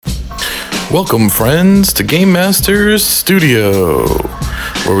Welcome, friends, to Game Master's Studio,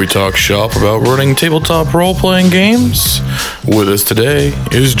 where we talk shop about running tabletop role-playing games. With us today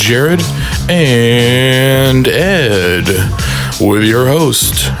is Jared and Ed, with your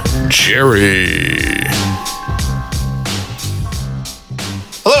host, Jerry.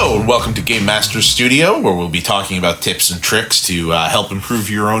 Hello, and welcome to Game Master's Studio, where we'll be talking about tips and tricks to help improve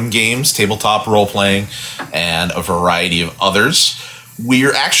your own games, tabletop role-playing, and a variety of others.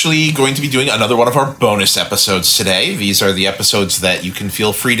 We're actually going to be doing another one of our bonus episodes today. These are the episodes that you can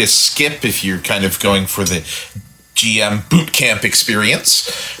feel free to skip if you're kind of going for the GM bootcamp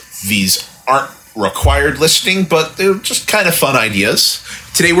experience. These aren't required listening, but they're just kind of fun ideas.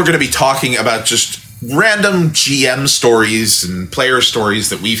 Today we're going to be talking about just random GM stories and player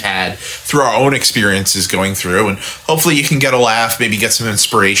stories that we've had through our own experiences going through, and hopefully you can get a laugh, maybe get some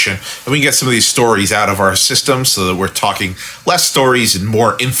inspiration, and we can get some of these stories out of our system so that we're talking less stories and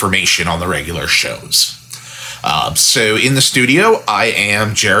more information on the regular shows. So in the studio, I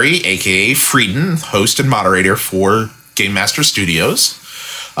am Jerry, aka Frieden, host and moderator for Game Master Studios.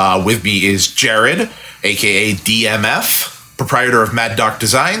 With me is Jared, aka DMF, proprietor of Mad Doc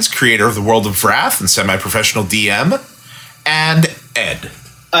Designs, creator of the World of Wrath, and semi-professional DM, and Ed.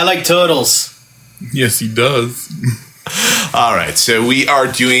 I like turtles. Yes, he does. All right, so we are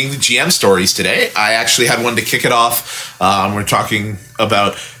doing the GM stories today. I actually had one to kick it off. We're talking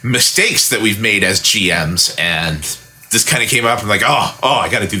about mistakes that we've made as GMs, and this kind of came up. I'm like, oh, I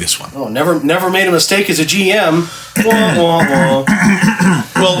got to do this one. Oh, never made a mistake as a GM. Wah, wah, wah.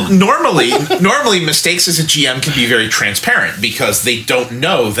 Well, normally mistakes as a GM can be very transparent because they don't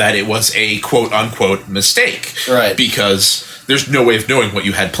know that it was a quote-unquote mistake. Right. Because there's no way of knowing what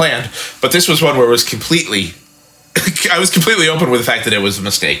you had planned. But this was one where it was I was completely open with the fact that it was a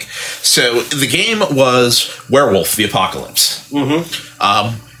mistake. So the game was Werewolf: The Apocalypse.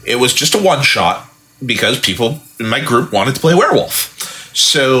 Mm-hmm. It was just a one-shot because people in my group wanted to play werewolf.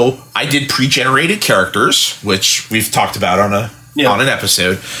 So I did pre-generated characters, which we've talked about on an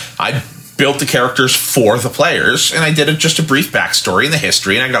episode. I built the characters for the players, and I did just a brief backstory and the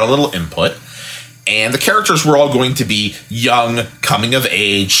history, and I got a little input. And the characters were all going to be young, coming of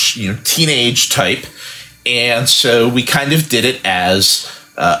age, teenage type. And so we kind of did it as,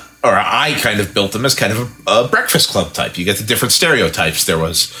 or I kind of built them as kind of a Breakfast Club type. You get the different stereotypes. There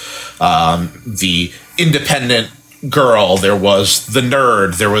was the independent girl, there was the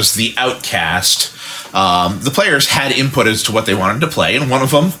nerd, there was the outcast. The players had input as to what they wanted to play, and one of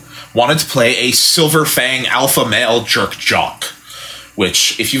them wanted to play a Silver Fang alpha male jerk jock,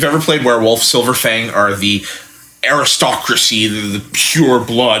 which, if you've ever played Werewolf, Silver Fang are the aristocracy, the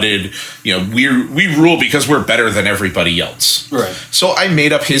pure-blooded, we rule because we're better than everybody else. Right. So I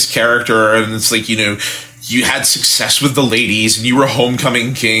made up his character, and it's like, you had success with the ladies, and you were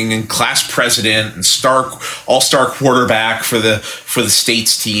homecoming king and class president and all-star quarterback for the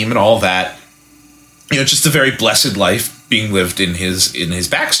state's team and all that. Just a very blessed life being lived in his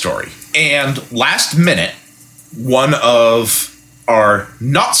backstory. And last minute, one of our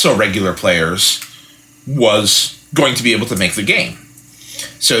not-so-regular players was going to be able to make the game.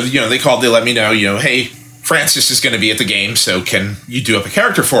 So, they called, they let me know, hey, Francis is going to be at the game, so can you do up a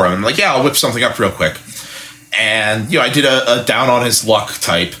character for him? I'm like, yeah, I'll whip something up real quick. And, I did a down on his luck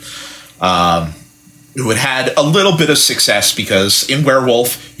type, who had a little bit of success because in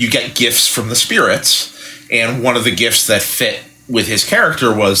Werewolf, you get gifts from the spirits, and one of the gifts that fit with his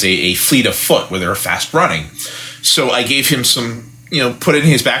character was a fleet of foot, where they're fast running. So I gave him some, put in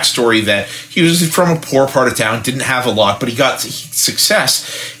his backstory that he was from a poor part of town, didn't have a lot, but he got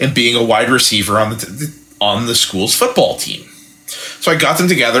success in being a wide receiver on the school's football team. So I got them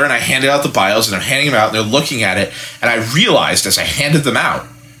together, and I handed out the bios, and I'm handing them out, and they're looking at it, and I realized as I handed them out,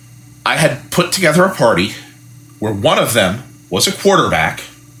 I had put together a party where one of them was a quarterback,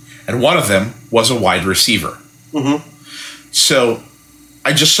 and one of them was a wide receiver. Mm-hmm. So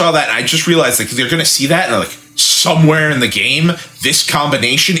I just saw that, and I just realized that they're going to see that, and they're like, somewhere in the game, this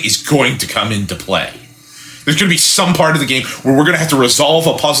combination is going to come into play. There's going to be some part of the game where we're going to have to resolve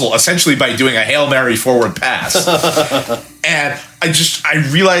a puzzle essentially by doing a Hail Mary forward pass. And I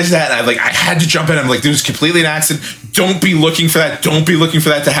realized that, and I had to jump in. I'm like, this was completely an accident. Don't be looking for that. Don't be looking for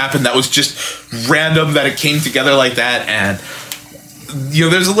that to happen. That was just random that it came together like that. And,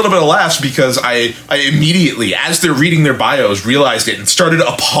 there's a little bit of laughs because I immediately, as they're reading their bios, realized it and started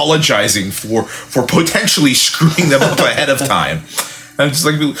apologizing for potentially screwing them up ahead of time. I'm just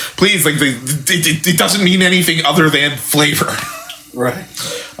like, please, it doesn't mean anything other than flavor. Right.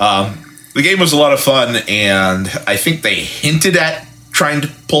 The game was a lot of fun, and I think they hinted at trying to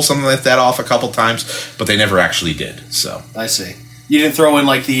pull something like that off a couple times, but they never actually did. So I see. You didn't throw in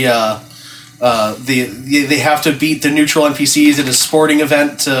like the they have to beat the neutral NPCs at a sporting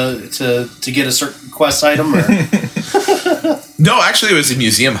event to get a certain quest item? Or? No, actually, it was a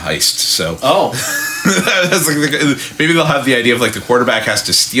museum heist. So that's like maybe they'll have the idea of like the quarterback has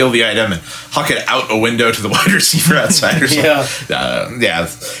to steal the item and huck it out a window to the wide receiver outside or something. Yeah.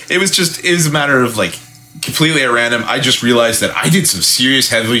 It was a matter of like completely at random. I just realized that I did some serious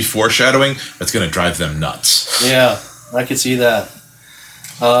heavy foreshadowing that's going to drive them nuts. Yeah, I could see that.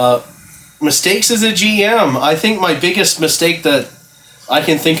 Mistakes as a GM. I think my biggest mistake that I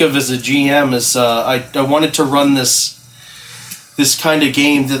can think of as a GM is I wanted to run this kind of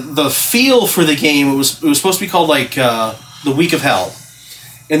game. The feel for the game, it was supposed to be called like the Week of Hell,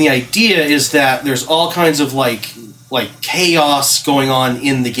 and the idea is that there's all kinds of like chaos going on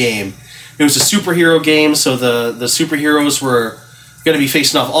in the game. It was a superhero game, so the superheroes were going to be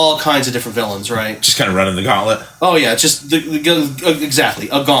facing off all kinds of different villains, right? Just kind of running the gauntlet. Oh yeah, just exactly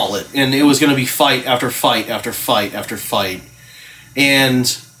a gauntlet, and it was going to be fight after fight after fight after fight. And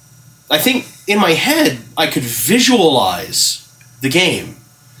I think in my head I could visualize the game,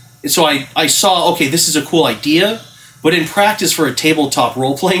 and so I saw, okay, this is a cool idea, but in practice for a tabletop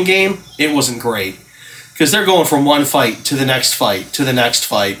role-playing game, it wasn't great. Because they're going from one fight to the next fight to the next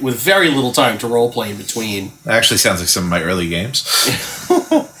fight with very little time to roleplay in between. That actually sounds like some of my early games.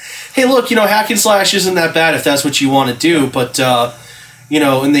 Hey, look, hack and slash isn't that bad if that's what you want to do, but,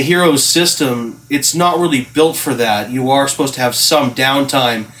 in the Heroes system, it's not really built for that. You are supposed to have some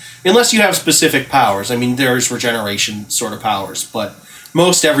downtime, unless you have specific powers. I mean, there's regeneration sort of powers, but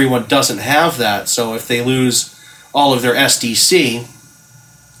most everyone doesn't have that, so if they lose all of their SDC,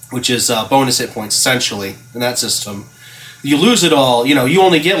 which is bonus hit points, essentially, in that system. You lose it all, you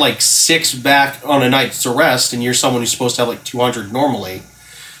only get like 6 back on a night's rest, and you're someone who's supposed to have like 200 normally.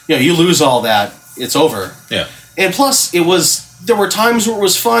 You lose all that, it's over. Yeah. And plus, there were times where it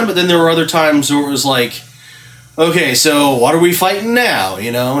was fun, but then there were other times where it was like, okay, so what are we fighting now?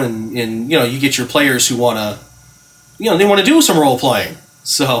 And you get your players who want to, they want to do some role-playing.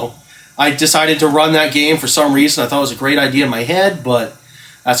 So I decided to run that game for some reason. I thought it was a great idea in my head, but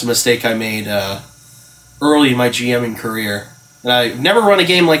that's a mistake I made early in my GMing career. And I've never run a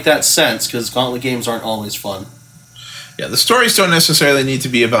game like that since, because Gauntlet games aren't always fun. Yeah, the stories don't necessarily need to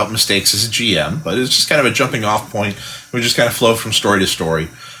be about mistakes as a GM, but it's just kind of a jumping off point. We just kind of flow from story to story.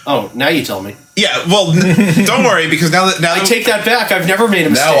 Oh, now you tell me. Yeah, well, don't worry, because now I take that back. I've never made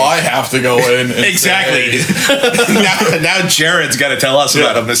a mistake. Now I have to go in and exactly. now Jared's got to tell us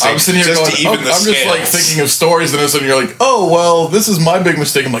about a mistake. I'm sitting here going, I'm just like thinking of stories, and then suddenly you're like, oh, well, this is my big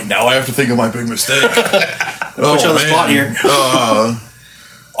mistake. I'm like, now I have to think of my big mistake. Put you on the spot here.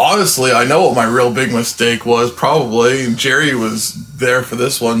 Honestly, I know what my real big mistake was, probably. And Jerry was there for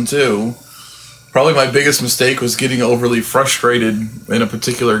this one, too. Probably my biggest mistake was getting overly frustrated in a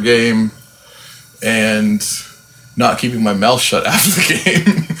particular game and not keeping my mouth shut after the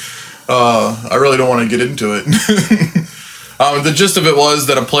game. I really don't want to get into it. The gist of it was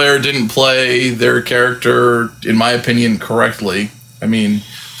that a player didn't play their character, in my opinion, correctly. I mean,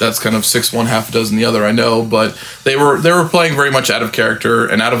 that's kind of 6 1, half a dozen the other, I know, but they were playing very much out of character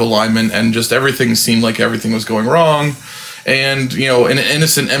and out of alignment, and just everything seemed like everything was going wrong. And, an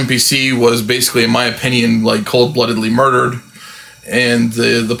innocent NPC was basically, in my opinion, like cold-bloodedly murdered. And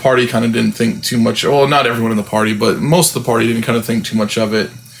the party kind of didn't think too much. Well, not everyone in the party, but most of the party didn't kind of think too much of it.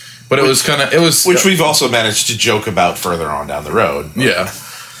 But it was which we've also managed to joke about further on down the road. But. Yeah.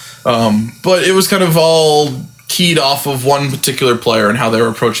 But it was kind of all keyed off of one particular player and how they were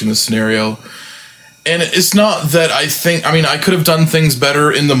approaching the scenario. And it's not that I could have done things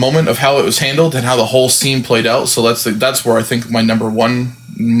better in the moment of how it was handled and how the whole scene played out. So that's where I think my number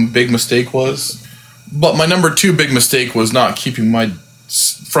 1 big mistake was. But my number 2 big mistake was not keeping my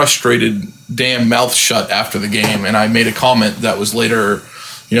frustrated damn mouth shut after the game. And I made a comment that was later,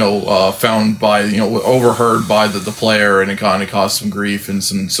 found by, overheard by the player, and it kind of caused some grief and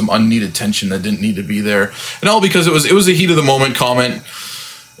some unneeded tension that didn't need to be there. And all because it was a heat of the moment comment.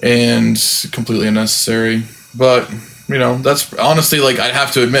 And completely unnecessary. But, that's honestly, like, I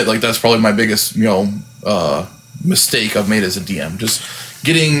have to admit, like, that's probably my biggest, mistake I've made as a DM. Just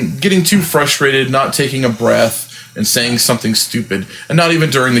getting too frustrated, not taking a breath, and saying something stupid. And not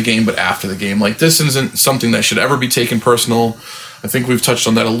even during the game, but after the game. Like, this isn't something that should ever be taken personal. I think we've touched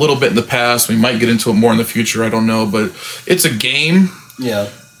on that a little bit in the past. We might get into it more in the future, I don't know. But it's a game. Yeah.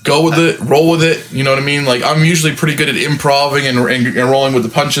 Go with it, roll with it, you know what I mean? Like, I'm usually pretty good at improving and rolling with the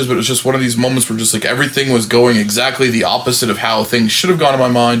punches, but it's just one of these moments where just, like, everything was going exactly the opposite of how things should have gone in my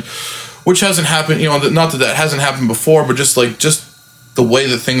mind, which hasn't happened, not that hasn't happened before, but just the way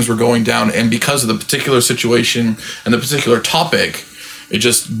that things were going down, and because of the particular situation and the particular topic, it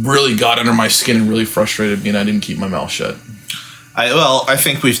just really got under my skin and really frustrated me, and I didn't keep my mouth shut. I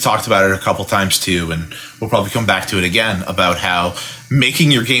think we've talked about it a couple times too, and we'll probably come back to it again about how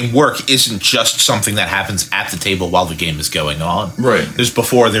making your game work isn't just something that happens at the table while the game is going on. Right. There's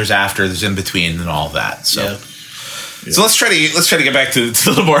before, there's after, there's in between, and all that. So, Yeah. so let's try to get back to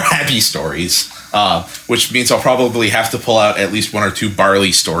the more happy stories, which means I'll probably have to pull out at least one or two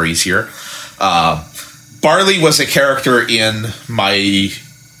Barley stories here. Barley was a character in my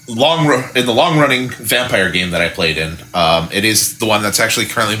the long-running vampire game that I played in. It is the one that's actually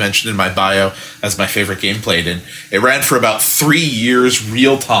currently mentioned in my bio as my favorite game played in. It ran for about 3 years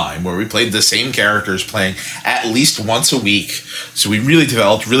real time, where we played the same characters playing at least once a week. So we really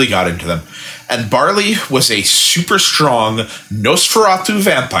developed, really got into them. And Barley was a super strong Nosferatu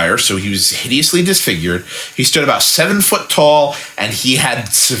vampire, so he was hideously disfigured. He stood about 7 foot tall, and he had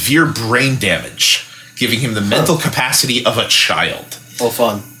severe brain damage, giving him the mental capacity of a child. Oh,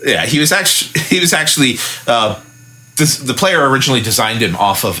 fun. Yeah, he was actually the player originally designed him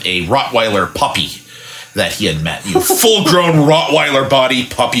off of a Rottweiler puppy that he had met. Full-grown Rottweiler body,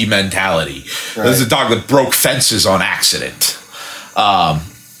 puppy mentality. Right. This is a dog that broke fences on accident.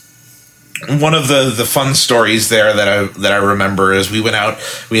 One of the fun stories there that I remember is we went out.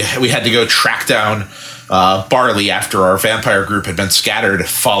 We had to go track down Barley after our vampire group had been scattered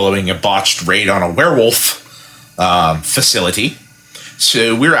following a botched raid on a werewolf facility.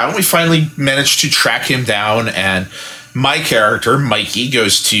 So we're out and we finally managed to track him down, and my character, Mikey,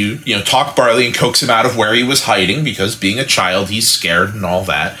 goes to, talk Barley and coax him out of where he was hiding, because being a child, he's scared and all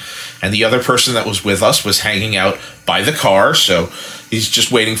that. And the other person that was with us was hanging out by the car, so he's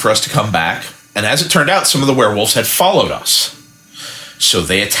just waiting for us to come back. And as it turned out, some of the werewolves had followed us. So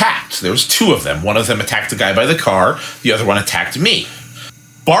they attacked. There was 2 of them. One of them attacked the guy by the car. The other one attacked me.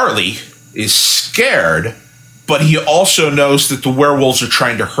 Barley is scared, but he also knows that the werewolves are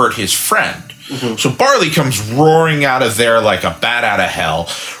trying to hurt his friend. Mm-hmm. So Barley comes roaring out of there like a bat out of hell,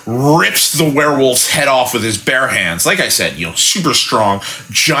 rips the werewolf's head off with his bare hands. Like I said, super strong,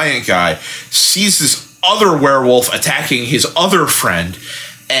 giant guy, sees this other werewolf attacking his other friend,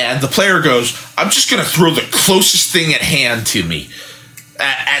 and the player goes, I'm just going to throw the closest thing at hand to me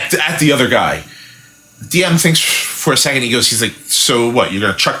at the other guy. DM thinks for a second, he's like, so what, you're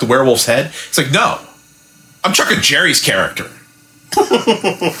going to chuck the werewolf's head? It's like, no. I'm chucking Jerry's character.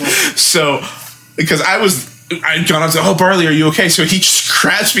 So, because I'd gone on to, oh, Barley, are you okay? So he just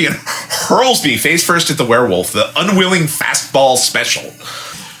grabs me and hurls me face first at the werewolf, the unwilling fastball special.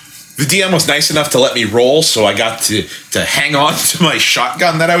 The DM was nice enough to let me roll, so I got to hang on to my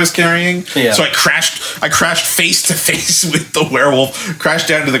shotgun that I was carrying. Yeah. So I crashed face to face with the werewolf, crashed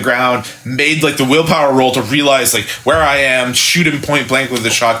down to the ground, made the willpower roll to realize where I am, shoot him point blank with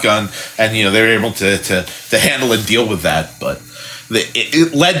the shotgun, and they were able to handle and deal with that. But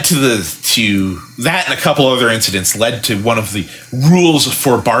it led to that, and a couple other incidents led to one of the rules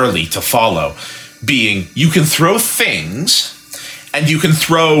for Barley to follow, being you can throw things, and you can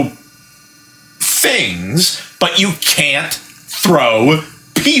throw things, but you can't throw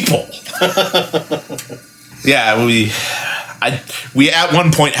people. Yeah, we at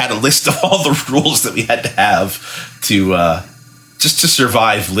one point had a list of all the rules that we had to have to just to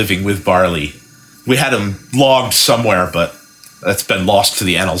survive living with Barley. We had them logged somewhere, but that's been lost to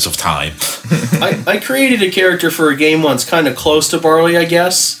the annals of time. I created a character for a game once kind of close to Barley, I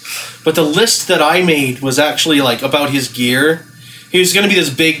guess, but the list that I made was actually about his gear. He was going to be this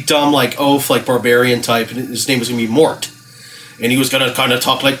big, dumb, oaf, barbarian type, and his name was going to be Mort. And he was going to kind of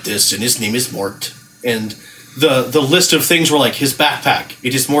talk like this, and his name is Mort. And the list of things were his backpack.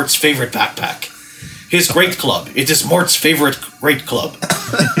 It is Mort's favorite backpack. His great club. It is Mort's favorite great club.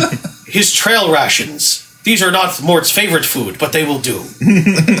 His trail rations. These are not Mort's favorite food, but they will do.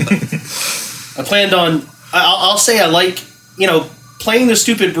 I planned on... I'll say I like, playing the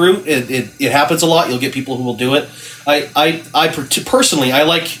stupid brute. It happens a lot. You'll get people who will do it. Personally, I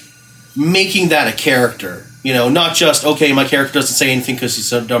like making that a character. Not just, okay, my character doesn't say anything because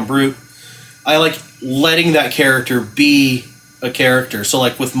he's a dumb brute. I like letting that character be a character. So,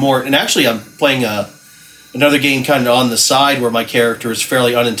 with Mort, and actually I'm playing another game kind of on the side where my character is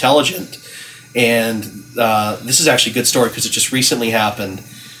fairly unintelligent. And this is actually a good story because it just recently happened.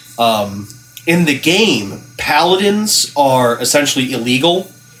 In the game, paladins are essentially illegal.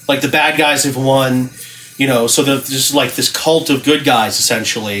 The bad guys have won, so there's just this cult of good guys,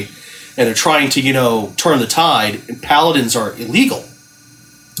 essentially, and they're trying to, turn the tide, and paladins are illegal.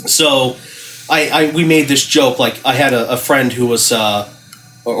 So we made this joke, I had a friend who was,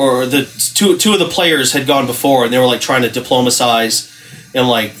 or the two of the players had gone before, and they were, trying to diplomatize, and,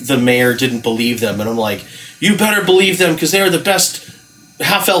 the mayor didn't believe them, and I'm like, you better believe them, because they're the best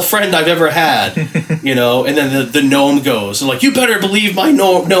half-elf friend I've ever had, you know, and then the gnome goes, like, you better believe my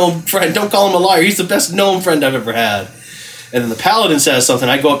gnome friend, don't call him a liar, he's the best gnome friend I've ever had. And then the paladin says something,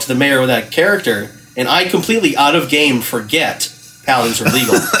 I go up to the mayor with that character, and I completely out of game forget paladins are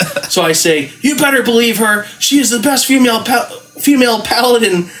legal. So I say, you better believe her, she is the best female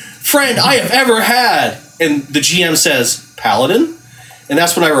paladin friend I have ever had. And the GM says, paladin? And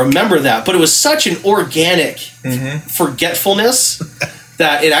that's when I remember that. But it was such an organic forgetfulness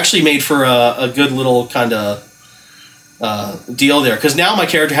that it actually made for a good little kind of deal there. Because now my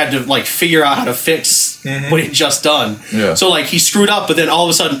character had to like figure out how to fix what he'd just done. Yeah. So like he screwed up, but then all of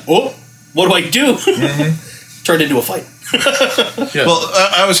a sudden, oh, what do I do? Turned into a fight. Yeah. Well,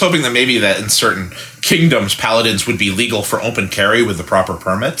 I was hoping that maybe that in certain kingdoms, paladins would be legal for open carry with the proper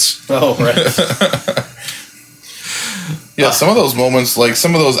permits. Oh, right. Yeah, some of those moments, like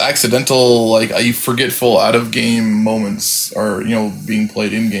some of those accidental, like forgetful out of game moments, are, you know, being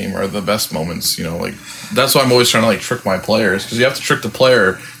played in game are the best moments. You know, like that's why I'm always trying to like trick my players, because you have to trick the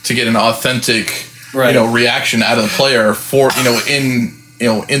player to get an authentic, you know, reaction out of the player for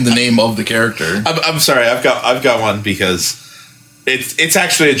in the name of the character. I'm sorry, I've got one, because it's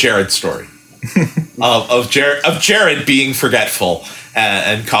actually a Jared story of Jared being forgetful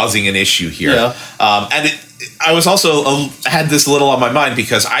and causing an issue here. Yeah. And I was also had this little on my mind,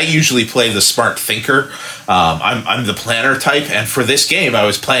 because I usually play the smart thinker. I'm the planner type, and for this game, I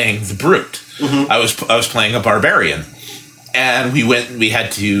was playing the brute. I was playing a barbarian, and we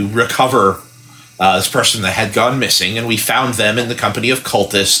had to recover this person that had gone missing, and we found them in the company of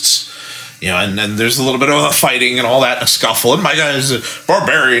cultists. You know, and then there's a little bit of a fighting and all that, a scuffle. And my guy is a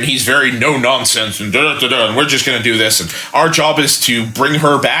barbarian. He's very no nonsense, and and we're just going to do this. And our job is to bring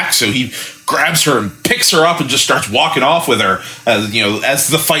her back. So he grabs her and picks her up and just starts walking off with her. As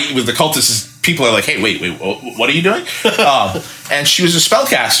the fight with the cultists, people are like, "Hey, wait, what are you doing?" And she was a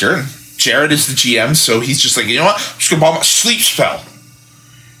spellcaster, and Jared is the GM, so he's just like, you know what? I'm just going to bomb a sleep spell.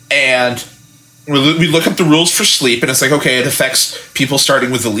 And we look up the rules for sleep, and it's like, okay, it affects people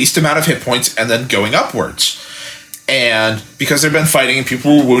starting with the least amount of hit points and then going upwards. And because they've been fighting and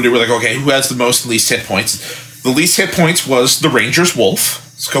people were wounded, we're like, okay, who has the most least hit points? The least hit points was the ranger's wolf.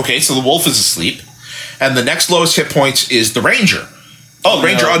 It's like, okay, so the wolf is asleep. And the next lowest hit points is the ranger. Oh,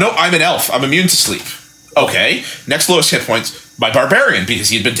 ranger, no, I'm an elf. I'm immune to sleep. Okay, next lowest hit points, my barbarian, because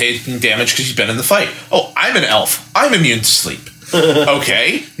he'd been taking damage because he'd been in the fight. Oh, I'm an elf. I'm immune to sleep.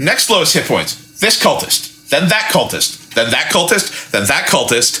 Okay, next lowest hit points, this cultist, then that cultist, then that cultist, then that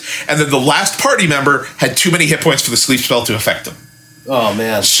cultist, and then the last party member had too many hit points for the sleep spell to affect them. Oh,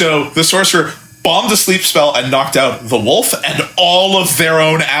 man. So the sorcerer bombed the sleep spell and knocked out the wolf and all of their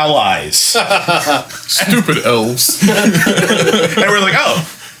own allies. Stupid elves. And we're like, oh,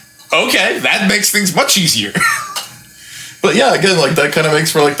 okay, that makes things much easier. But yeah, again, like that kind of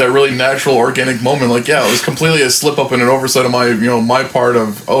makes for like that really natural, organic moment. Like, yeah, it was completely a slip up and an oversight of my part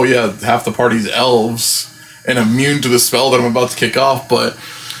of, oh yeah, half the party's elves and immune to the spell that I'm about to kick off.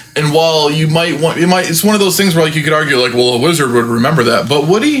 And while it's one of those things where like you could argue like, well, a wizard would remember that, but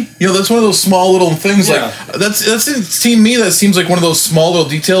would he? That's one of those small little things. Yeah. Like that's to me that seems like one of those small little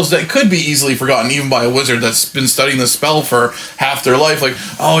details that could be easily forgotten even by a wizard that's been studying the spell for half their life. Like,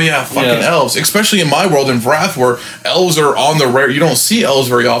 oh yeah, fucking elves. Especially in my world in Vrath, where elves are on the rare. You don't see elves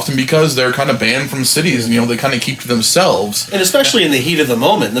very often because they're kind of banned from cities, and they kind of keep to themselves. And especially in the heat of the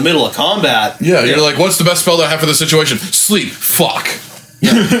moment, in the middle of combat. Yeah, you're like, what's the best spell that I have for this situation? Sleep. Fuck.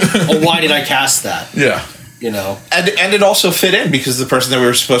 Yeah. Oh, why did I cast that? Yeah. And it also fit in because the person that we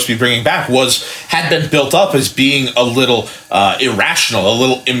were supposed to be bringing back had been built up as being a little irrational, a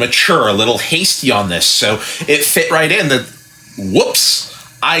little immature, a little hasty on this. So it fit right in that, whoops,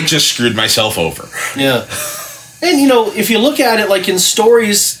 I just screwed myself over. Yeah. And, if you look at it like in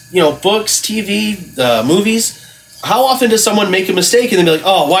stories, books, TV, movies, how often does someone make a mistake and then be like,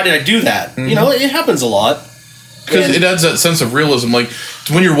 oh, why did I do that? Mm-hmm. It happens a lot. Because it adds that sense of realism. Like,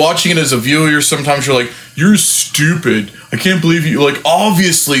 when you're watching it as a viewer, sometimes you're like, you're stupid. I can't believe you. Like,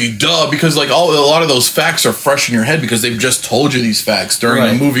 obviously, duh. Because, like, a lot of those facts are fresh in your head because they've just told you these facts during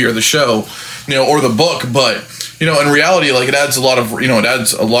the movie or the show, or the book. But, in reality, like, it adds a lot of,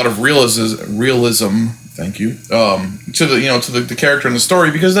 realism. Thank you. To the character in the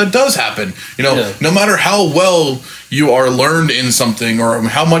story, because that does happen. No matter how well you are learned in something or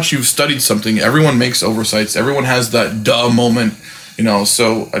how much you've studied something, everyone makes oversights. Everyone has that duh moment.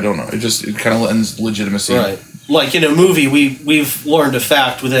 So I don't know. It kind of lends legitimacy. Right. Like in a movie, we've learned a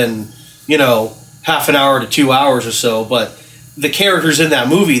fact within half an hour to 2 hours or so, but the characters in that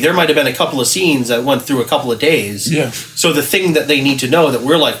movie, there might have been a couple of scenes that went through a couple of days. Yeah. So the thing that they need to know that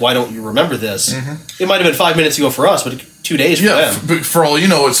we're like, why don't you remember this? It might have been 5 minutes ago for us, but 2 days for Yeah, them. but for all you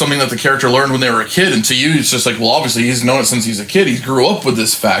know, it's something that the character learned when they were a kid, and to you, it's just like, well, obviously he's known it since he's a kid. He grew up with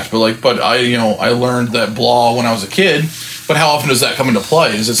this fact, but I learned that blah when I was a kid. But how often does that come into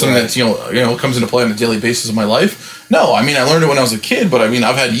play? Is it something that comes into play on a daily basis of my life? No, I mean I learned it when I was a kid, but I mean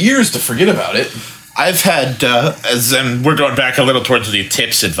I've had years to forget about it. I've had, and we're going back a little towards the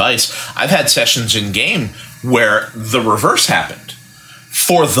tips advice. I've had sessions in game where the reverse happened.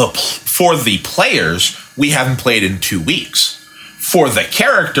 For the players, we haven't played in 2 weeks. For the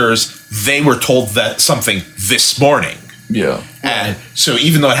characters, they were told that something this morning. Yeah. And so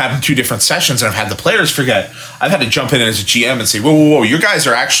even though it happened 2 different sessions and I've had the players forget, I've had to jump in as a GM and say, whoa, you guys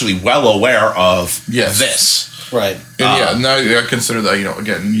are actually well aware of this. Right. And now I consider that,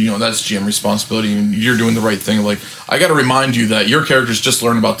 again, that's GM responsibility, and you're doing the right thing. Like, I got to remind you that your characters just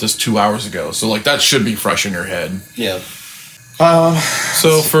learned about this 2 hours ago. So, like, that should be fresh in your head. Yeah.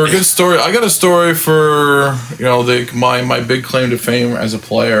 So for a good story, I got a story for my big claim to fame as a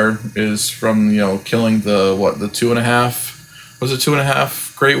player is from killing the 2.5 was it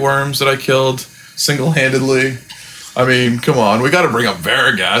 2.5 great worms that I killed single-handedly. I mean, come on, we got to bring up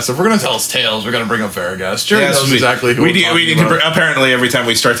Vargas. If we're gonna tell us tales, we got to bring up Vargas. Jerry knows exactly who we need to. Apparently, every time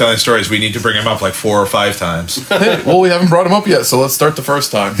we start telling stories, we need to bring him up like 4 or 5 times. Hey, well, we haven't brought him up yet, so let's start the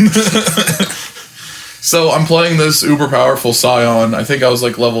first time. So I'm playing this uber powerful Scion. I think I was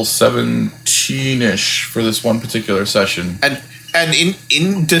like level 17-ish for this one particular session. And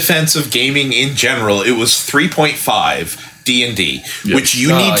in defense of gaming in general, it was 3.5 D&D, which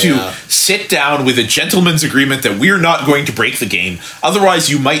you need to sit down with a gentleman's agreement that we're not going to break the game. Otherwise,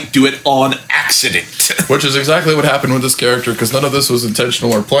 you might do it on accident. Which is exactly what happened with this character, because none of this was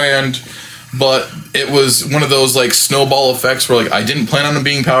intentional or planned. But it was one of those like snowball effects where like I didn't plan on him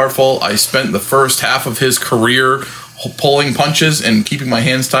being powerful. I spent the first half of his career pulling punches and keeping my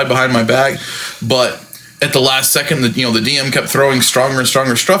hands tied behind my back, but at the last second, the DM kept throwing stronger and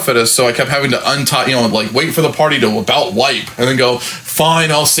stronger stuff at us, so I kept having to untie, wait for the party to about wipe, and then go, fine,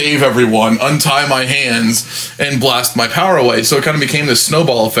 I'll save everyone, untie my hands, and blast my power away. So it kind of became this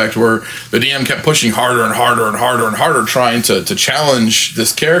snowball effect where the DM kept pushing harder and harder and harder and harder, trying to challenge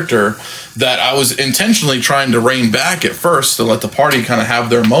this character that I was intentionally trying to rein back at first to let the party kind of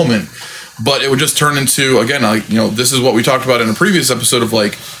have their moment. But it would just turn into, again, this is what we talked about in a previous episode of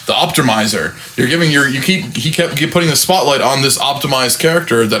like the optimizer. He kept putting the spotlight on this optimized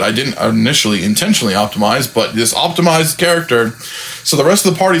character that I didn't initially intentionally optimize, but this optimized character. So the rest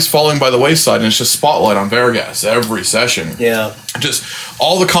of the party's falling by the wayside, and it's just spotlight on Vargas every session. Yeah. Just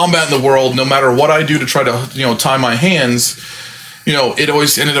all the combat in the world, no matter what I do to try to, tie my hands, it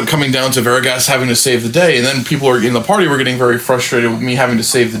always ended up coming down to Vargas having to save the day. And then people in the party were getting very frustrated with me having to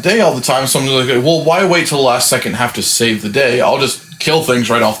save the day all the time. So I'm like, well, why wait till the last second and have to save the day? I'll just kill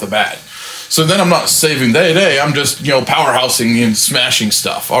things right off the bat. So then I'm not saving the day. I'm just, powerhousing and smashing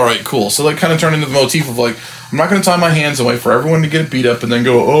stuff. All right, cool. So that kind of turned into the motif of like, I'm not going to tie my hands away for everyone to get beat up and then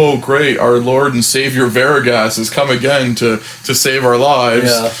go, oh, great, our Lord and Savior Vargas has come again to save our lives.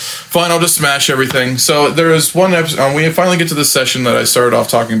 Yeah. Fine, I'll just smash everything. So there is one episode, we finally get to this session that I started off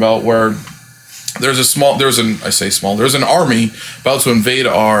talking about where there's an army about to invade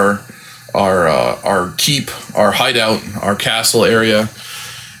our keep, our hideout, our castle area.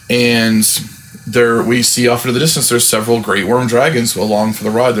 And there we see off into the distance there's several great worm dragons along for the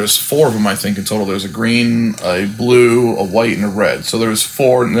ride. There's 4 of them, I think, in total. There's a green, a blue, a white, and a red. So there's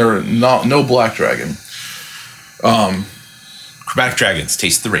 4, and there are no black dragon. Chromatic dragons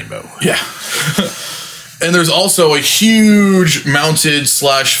taste the rainbow. Yeah. And there's also a huge mounted /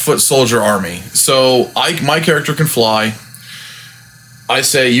 foot soldier army. So my character can fly. I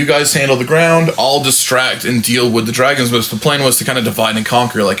say, you guys handle the ground, I'll distract and deal with the dragons. But the plan was to kind of divide and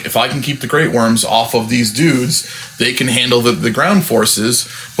conquer. Like, if I can keep the great worms off of these dudes, they can handle the ground forces,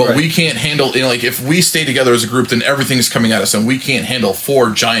 but we can't handle, if we stay together as a group, then everything's coming at us, and we can't handle 4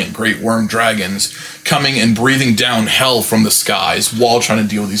 giant great worm dragons coming and breathing down hell from the skies while trying to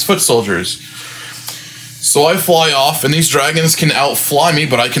deal with these foot soldiers. So I fly off, and these dragons can outfly me,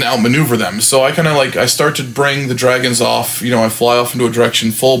 but I can outmaneuver them. So I kind of I start to bring the dragons off. I fly off into a direction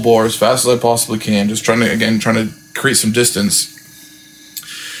full bore as fast as I possibly can, just trying to create some distance.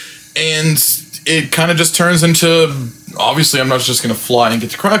 And it kind of just turns into, obviously I'm not just going to fly and get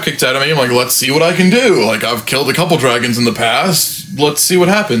the crap kicked out of me. I'm like, let's see what I can do. I've killed a couple dragons in the past. Let's see what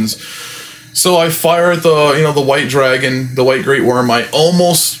happens. So I fire at the white dragon, the white great worm. I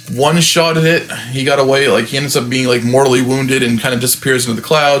almost one-shotted it. He got away. He ends up being mortally wounded and kind of disappears into the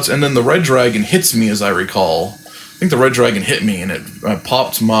clouds. And then the red dragon hits me, as I recall. think the red dragon hit me, and it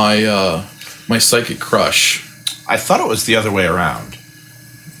popped my my psychic crush. I thought it was the other way around.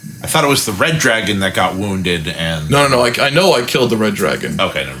 I thought it was the red dragon that got wounded and... No. I know I killed the red dragon.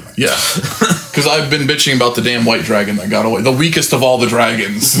 Okay, never mind. Yeah. Because I've been bitching about the damn white dragon that got away. The weakest of all the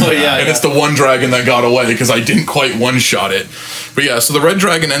dragons. Oh, yeah, and it's the one dragon that got away because I didn't quite one-shot it. But yeah, so the red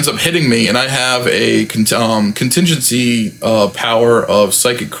dragon ends up hitting me, and I have a contingency power of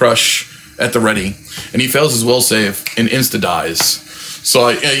Psychic Crush at the ready. And he fails his will save and insta-dies. So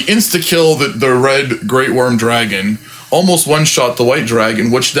I insta-kill the red Great Worm Dragon, almost one-shot the white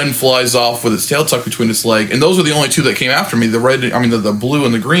dragon, which then flies off with its tail tucked between its leg. And those were the only two that came after me. The blue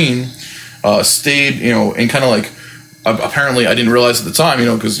and the green stayed, and kind of like, apparently I didn't realize at the time,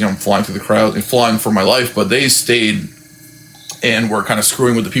 because, I'm flying through the crowd and flying for my life, but they stayed and were kind of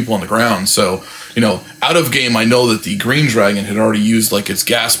screwing with the people on the ground. So, out of game, I know that the green dragon had already used, like, its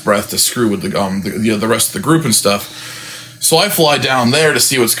gas breath to screw with the rest of the group and stuff. So I fly down there to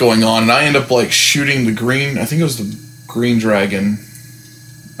see what's going on, and I end up, like, shooting the green, I think it was the green dragon.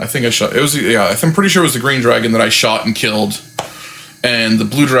 I'm pretty sure it was the green dragon that I shot and killed. And the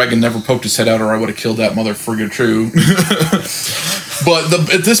blue dragon never poked his head out, or I would have killed that motherfucker too.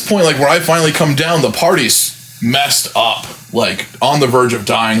 But at this point, like, where I finally come down, the party's messed up, like, on the verge of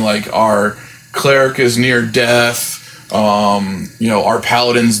dying. Like, our cleric is near death. Our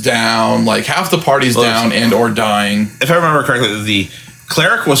paladin's down. Like, half the party's down and or dying. If I remember correctly, the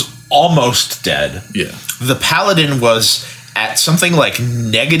cleric was almost dead. Yeah. The paladin was at something like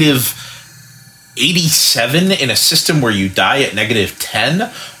negative 87 in a system where you die at negative 10,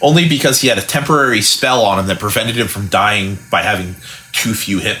 only because he had a temporary spell on him that prevented him from dying by having too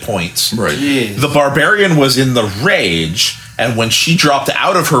few hit points. Right. Jeez. The barbarian was in the rage, and when she dropped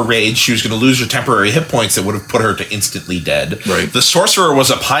out of her rage, she was going to lose her temporary hit points that would have put her to instantly dead. Right. The sorcerer was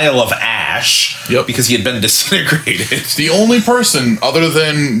a pile of ash, Yep. because he had been disintegrated. The only person, other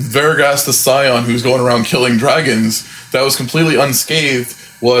than Vergas the Scion, who's going around killing dragons, that was completely unscathed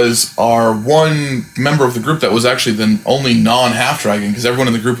was our one member of the group that was actually the only non-half dragon, because everyone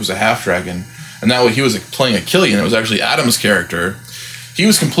in the group was a half dragon. And that way he was playing a Killian. It was actually Adam's character. He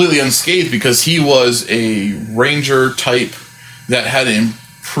was completely unscathed because he was a ranger type that had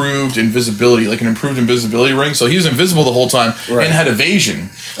improved invisibility, like an improved invisibility ring. So he was invisible the whole time and had evasion.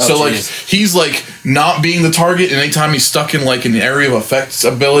 He's like not being the target, and anytime he's stuck in like an area of effects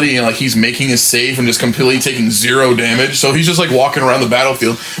ability, and like he's making his save and just completely taking 0 damage. So he's just like walking around the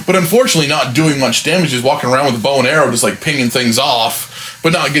battlefield, but unfortunately not doing much damage. He's walking around with a bow and arrow, just like pinging things off,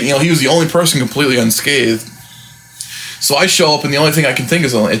 but not getting. He was the only person completely unscathed. So I show up, and the only thing I can think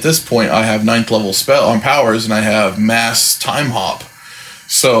is at this point I have 9th level spell on powers, and I have mass time hop.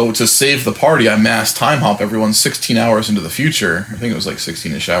 So to save the party, I mass time hop everyone 16 hours into the future. I think it was like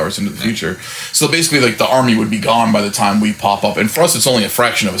 16-ish hours into the future. So basically, like, the army would be gone by the time we pop up. And for us, it's only a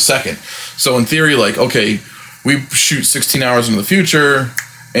fraction of a second. So in theory, like, okay, we shoot 16 hours into the future,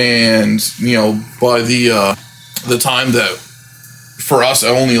 and, by the time that, for us,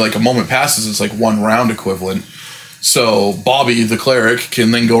 only like a moment passes, it's like 1 round equivalent. So Bobby, the cleric,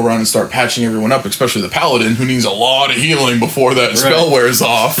 can then go around and start patching everyone up, especially the paladin, who needs a lot of healing before that spell wears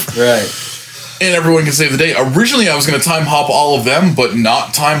off. Right. And everyone can save the day. Originally, I was going to time hop all of them, but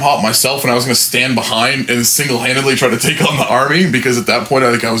not time hop myself, and I was going to stand behind and single-handedly try to take on the army, because at that point, I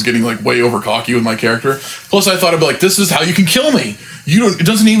think I was getting like way over cocky with my character. Plus, I thought I'd be like, this is how you can kill me. It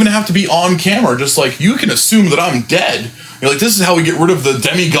doesn't even have to be on camera. Just like, you can assume that I'm dead. You're like, this is how we get rid of the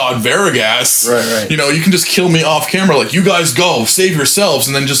demigod Vergas. Right. You can just kill me off camera. Like, you guys go, save yourselves.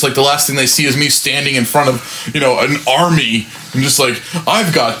 And then just like the last thing they see is me standing in front of, an army. And just like,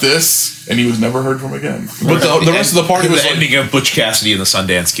 I've got this. And he was never heard from again. But the rest of the party was the ending of Butch Cassidy and the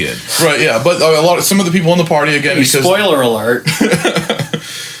Sundance Kid. Right, yeah. But some of the people in the party, again, because... Spoiler alert.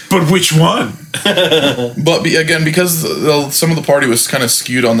 But which one? But again, because some of the party was kind of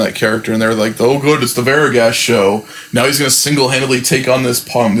skewed on that character, and they're like, "Oh, good, it's the Vergas show. Now he's going to single-handedly take on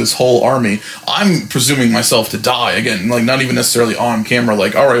this whole army." I'm presuming myself to die again, like not even necessarily on camera.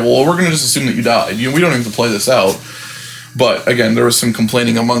 Like, all right, well, we're going to just assume that you died. We don't even have to play this out. But again, there was some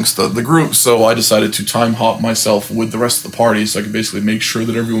complaining amongst the group, so I decided to time hop myself with the rest of the party, so I could basically make sure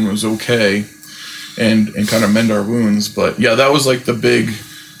that everyone was okay, and kind of mend our wounds. But yeah, that was like the big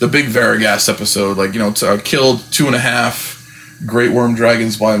Vergas episode, like, killed 2.5 Great Worm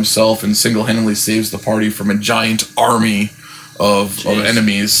Dragons by himself and single-handedly saves the party from a giant army of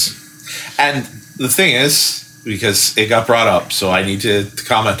enemies. And the thing is, because it got brought up, so I need to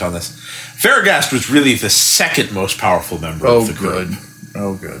comment on this. Vergas was really the second most powerful member of the group.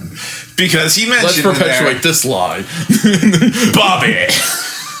 Oh, good. Because he mentioned Let's perpetuate this lie. Bobby.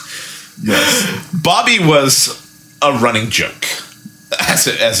 Yes. Bobby was a running joke, as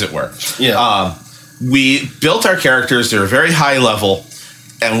it were. Yeah. We built our characters. They were very high level,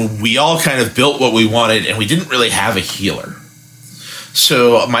 and we all kind of built what we wanted, and we didn't really have a healer.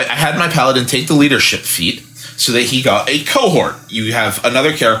 So I had my paladin take the leadership feat so that he got a cohort. You have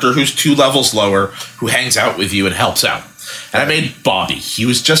another character who's 2 levels lower who hangs out with you and helps out. And I made Bobby. He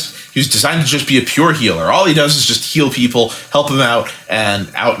was designed to just be a pure healer. All he does is just heal people, help them out and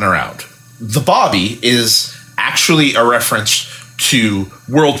around. The Bobby is actually a reference to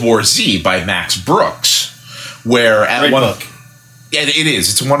World War Z by Max Brooks, where at Great book. Yeah, it is.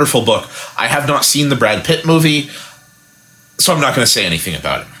 It's a wonderful book. I have not seen the Brad Pitt movie, so I'm not going to say anything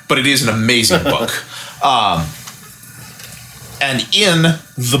about it. But it is an amazing book. And in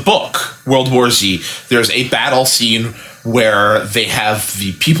the book, World War Z, there's a battle scene where they have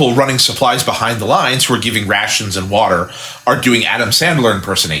the people running supplies behind the lines who are giving rations and water are doing Adam Sandler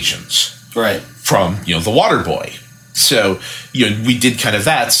impersonations. Right. From, the Water Boy. So, we did kind of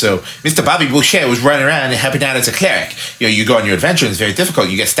that. So, Mr. Bobby Boucher was running around and helping out as a cleric. You go on your adventure, and it's very difficult.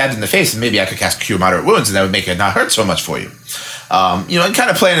 You get stabbed in the face, and maybe I could cast Cure Moderate Wounds, and that would make it not hurt so much for you. And kind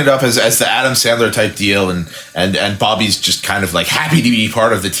of playing it up as the Adam Sandler type deal, and Bobby's just kind of like happy to be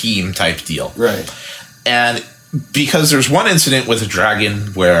part of the team type deal. Right. And because there's one incident with a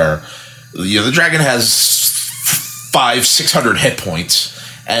dragon where, the dragon has 500-600 hit points,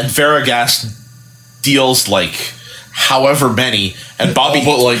 and Varagast deals like however many, and Bobby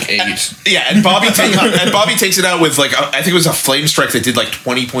but like 8. Yeah, and Bobby takes it out with like I think it was a flame strike that did like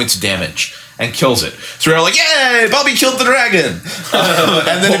 20 points of damage and kills it. So we're all like, "Yay! Bobby killed the dragon!"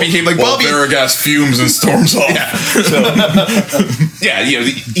 And then it became like Bobby. Varagast fumes and storms off. Yeah, so,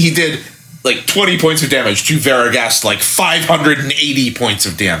 he did like 20 points of damage to Varagast, like 580 points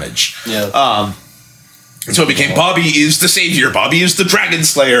of damage. Yeah. So it became Bobby is the savior, Bobby is the dragon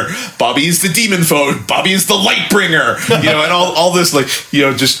slayer, Bobby is the demon foe, Bobby is the light bringer, and all this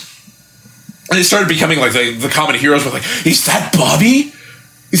just, and it started becoming like the common heroes were like, is that Bobby?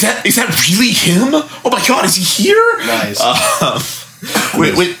 Is that really him? Oh my god, is he here? Nice.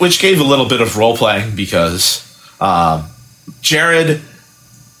 Which gave a little bit of role playing because Jared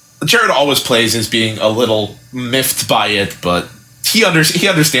always plays as being a little miffed by it, but he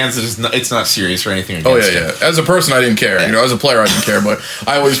understands that it's not serious or anything against him. As a person, I didn't care. As a player, I didn't care. But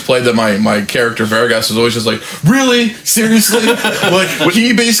I always played that my character Varagast was always just like, really, seriously, like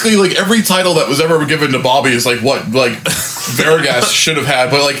he basically like every title that was ever given to Bobby is like what like Varagast should have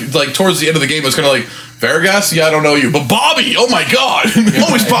had. But like towards the end of the game, it was kind of like, Varagast, yeah, I don't know you, but Bobby, oh my god,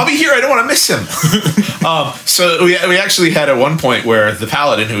 oh, is Bobby here? I don't want to miss him. So we actually had at one point where the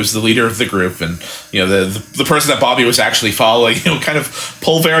paladin, who was the leader of the group, and the person that Bobby was actually following, kind of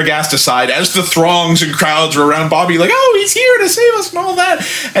pull Varagast aside as the throngs and crowds were around Bobby, like, oh, he's here to save us and all that,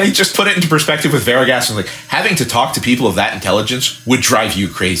 and he just put it into perspective with Varagast, and like having to talk to people of that intelligence would drive you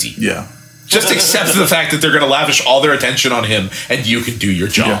crazy. Yeah. Just accept the fact that they're going to lavish all their attention on him, and you can do your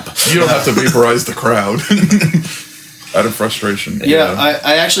job. Yeah. You don't have to vaporize the crowd out of frustration. Yeah,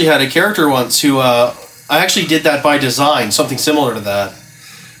 I actually had a character once who I actually did that by design, something similar to that.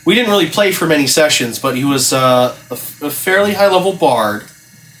 We didn't really play for many sessions, but he was a fairly high-level bard,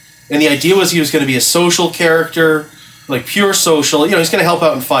 and the idea was he was going to be a social character, like pure social. He's going to help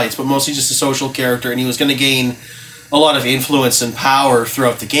out in fights, but mostly just a social character, and he was going to gain a lot of influence and power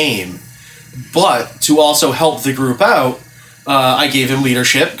throughout the game. But to also help the group out, I gave him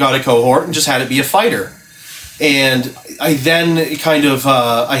leadership, got a cohort, and just had it be a fighter. And I then kind of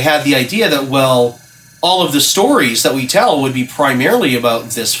I had the idea that, well, all of the stories that we tell would be primarily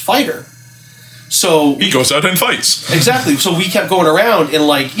about this fighter. So he goes out and fights. Exactly. So we kept going around and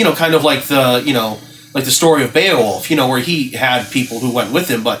kind of like the story of Beowulf, where he had people who went with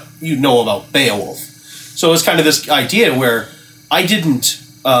him, but about Beowulf. So it was kind of this idea where I didn't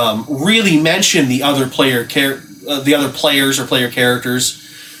really mention the other players or player characters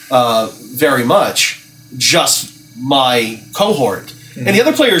very much, just my cohort. Mm-hmm. And the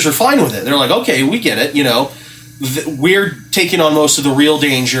other players are fine with it. They're like, okay, we get it, we're taking on most of the real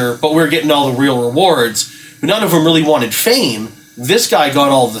danger, but we're getting all the real rewards. But none of them really wanted fame. This guy got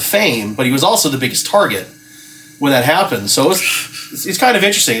all the fame, but he was also the biggest target when that happened. So it's kind of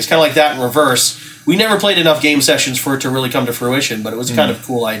interesting. It's kind of like that in reverse. We never played enough game sessions for it to really come to fruition, but it was kind of a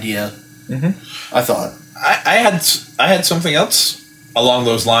cool idea. Mm-hmm. I thought. I had something else along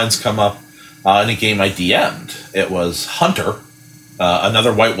those lines come up in a game I DM'd. It was Hunter,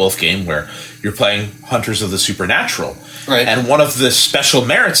 another White Wolf game where you're playing Hunters of the Supernatural. Right. And one of the special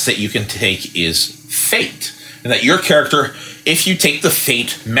merits that you can take is Fate. And that your character, if you take the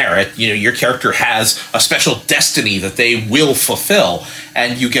Fate merit, your character has a special destiny that they will fulfill,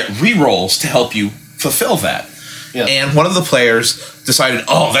 and you get rerolls to help you fulfill that. Yeah. And one of the players decided,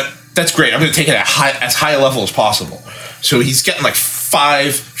 oh, that's great. I'm going to take it at as high a level as possible. So he's getting like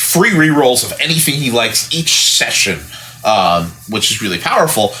 5 free rerolls of anything he likes each session, which is really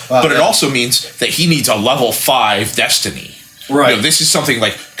powerful. Wow, but it also means that he needs a level 5 destiny. Right. You know, this is something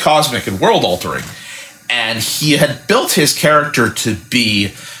like cosmic and world altering. And he had built his character to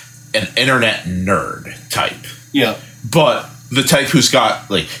be an internet nerd type. Yeah. But the type who's got,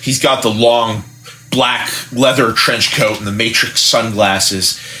 like, he's got the long black leather trench coat and the Matrix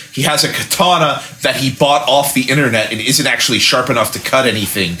sunglasses. He has a katana that he bought off the internet and isn't actually sharp enough to cut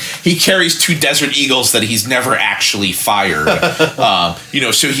anything. He carries 2 Desert Eagles that he's never actually fired. You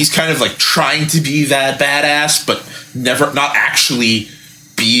know, so he's kind of like trying to be that badass, but not actually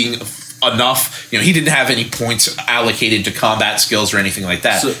being enough. You know, he didn't have any points allocated to combat skills or anything like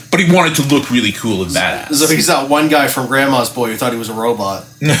that. So, but he wanted to look really cool and badass. So he's that one guy from Grandma's Boy who thought he was a robot.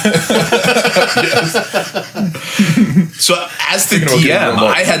 So as the DM,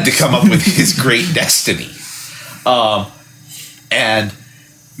 I had to come up with his great destiny. And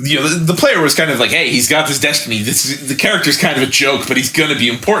you know, the player was kind of like, hey, he's got this destiny. The character's kind of a joke, but he's going to be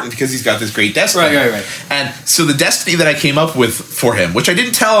important because he's got this great destiny. Right. And so the destiny that I came up with for him, which I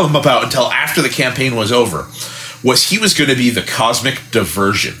didn't tell him about until after the campaign was over, was he was going to be the cosmic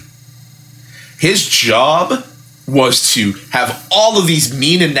diversion. His job was to have all of these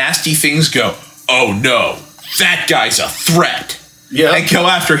mean and nasty things go, oh no, that guy's a threat. Yeah. And go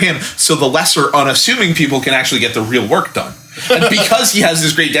after him so the lesser unassuming people can actually get the real work done. And because he has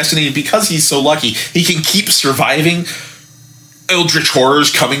this great destiny, and because he's so lucky, he can keep surviving eldritch horrors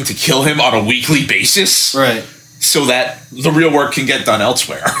coming to kill him on a weekly basis. Right. So that the real work can get done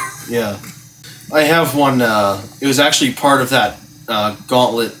elsewhere. Yeah. I have one, it was actually part of that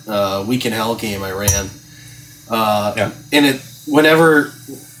Gauntlet Week in Hell game I ran. And it,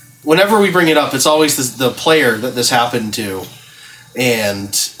 whenever we bring it up, it's always the player that this happened to.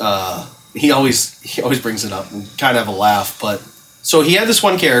 And he always brings it up and kind of have a laugh. But so he had this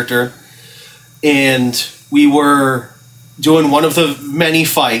one character, and we were doing one of the many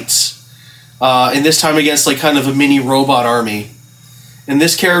fights, and this time against like kind of a mini robot army. And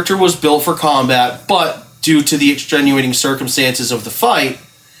this character was built for combat, but due to the extenuating circumstances of the fight,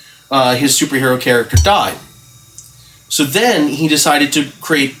 his superhero character died. So then he decided to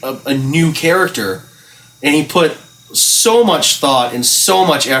create a new character, and he put so much thought and so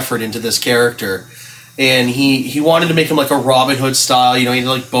much effort into this character, and he wanted to make him like a Robin Hood style. You know, he had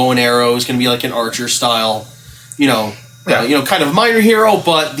like bow and arrow. He's going to be like an archer style. You know, kind of minor hero,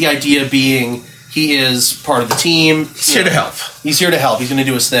 but the idea being he is part of the team. He's here to help. He's here to help. He's going to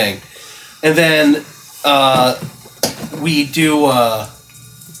do his thing, and then we do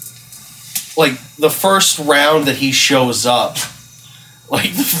like the first round that he shows up,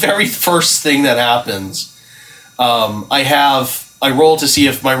 like the very first thing that happens. I roll to see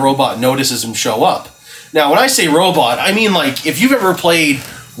if my robot notices him show up. Now, when I say robot, I mean like if you've ever played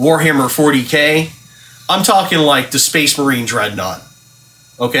Warhammer 40K, I'm talking like the Space Marine Dreadnought.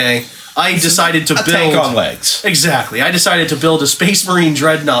 Okay, I decided to build tank on legs. Exactly, I decided to build a Space Marine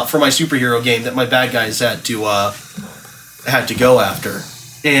Dreadnought for my superhero game that my bad guys had to go after,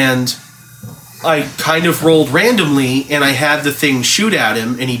 and I kind of rolled randomly, and I had the thing shoot at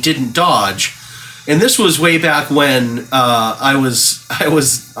him, and he didn't dodge. And this was way back when I was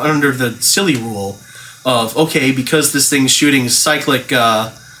under the silly rule of, okay, because this thing's shooting cyclic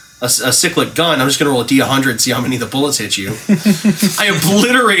a cyclic gun, I'm just going to roll a D100 and see how many of the bullets hit you. I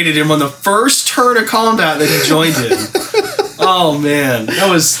obliterated him on the first turn of combat that he joined in. Oh man, it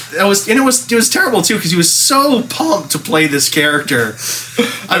was terrible too because he was so pumped to play this character.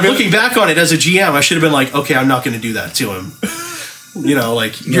 I'm looking back on it as a GM, I should have been like, okay, I'm not going to do that to him. You know,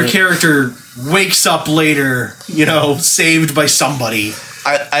 like your character wakes up later, you know, saved by somebody.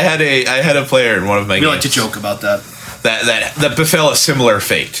 I had a player in one of my games. We like to joke about that. That befell a similar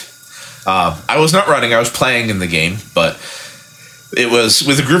fate. I was not running; I was playing in the game, but it was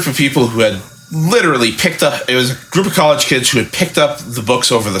with a group of people who had literally picked up. It was a group of college kids who had picked up the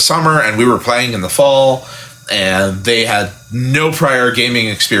books over the summer, and we were playing in the fall. And they had no prior gaming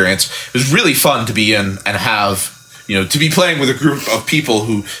experience. It was really fun to be in and have. You know, to be playing with a group of people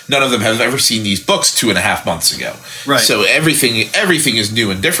who none of them have ever seen these books 2.5 months ago. Right. So everything is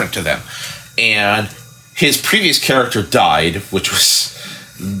new and different to them. And his previous character died, which was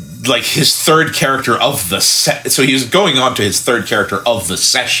like his third character of the set. So he was going on to his third character of the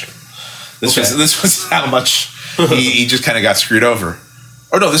session. This was how much he just kind of got screwed over.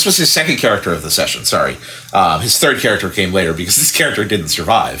 Oh no, this was his second character of the session. Sorry, his third character came later because this character didn't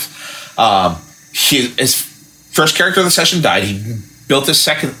survive. His first character of the session died. He built his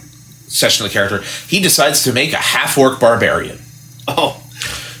second session of the character, he decides to make a half-orc barbarian. Oh.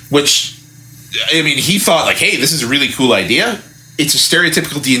 Which, I mean, he thought, like, hey, this is a really cool idea. It's a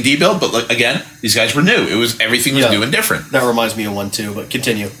stereotypical D&D build, but, like, again, these guys were new. Everything was new and different. That reminds me of one, too, but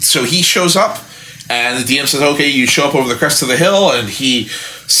continue. So he shows up, and the DM says, okay, you show up over the crest of the hill, and he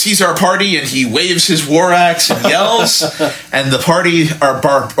sees our party, and he waves his war axe and yells, and the party, our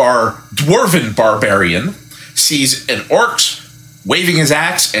dwarven barbarian, sees an orc waving his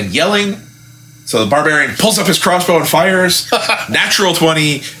axe and yelling. So the barbarian pulls up his crossbow and fires. Natural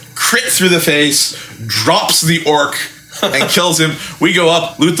 20, crit through the face, drops the orc, and kills him. We go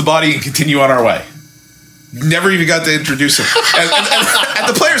up, loot the body, and continue on our way. Never even got to introduce him. And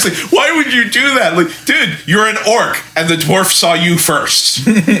the player's like, why would you do that? Like, dude, you're an orc, and the dwarf saw you first.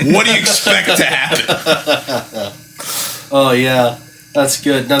 What do you expect to happen? Oh, yeah. That's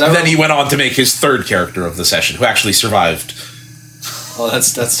good. Now, And then he went on to make his third character of the session, who actually survived. Oh,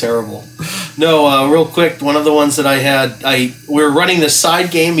 that's terrible. No, real quick, one of the ones that I had, we were running this side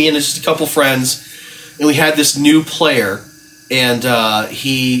game, me and just a couple friends, and we had this new player, and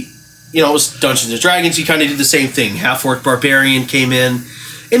he, it was Dungeons and Dragons. He kind of did the same thing. Half-orc barbarian came in,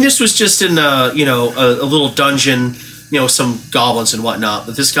 and this was just in a little dungeon, some goblins and whatnot.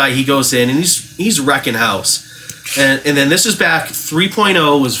 But this guy, he goes in and he's wrecking house, and then this is back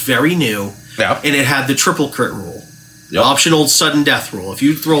 3.0 was very new, Yeah. and it had the triple crit rule. Yep. Optional sudden death rule. If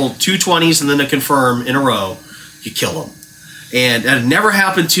you roll 2 20s and then a confirm in a row, you kill them. And it had never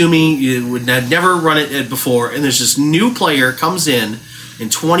happened to me. I'd never run it before. And there's this new player comes in,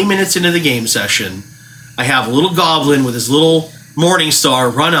 and 20 minutes into the game session, I have a little goblin with his little morning star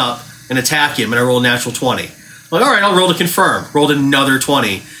run up and attack him, and I roll a natural 20. I'm like, all right, I'll roll to confirm. Rolled another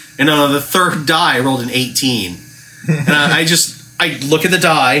 20. And on the third die, I rolled an 18. And I look at the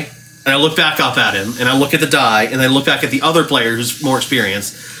die, and I look back up at him, and I look at the die, and I look back at the other player who's more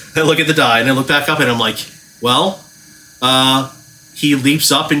experienced. And I look at the die, and I look back up at him, like, well, he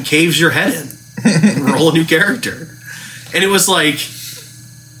leaps up and caves your head in. Roll a new character. And it was like,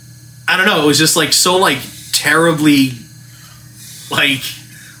 I don't know, it was just like so like terribly, like,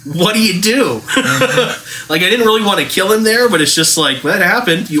 what do you do? Like, I didn't really want to kill him there, but it's just like, well, that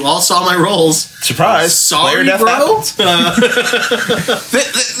happened. You all saw my rolls. Surprise. Sorry, Player death bro.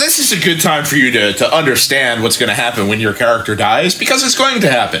 This is a good time for you to understand what's going to happen when your character dies, because it's going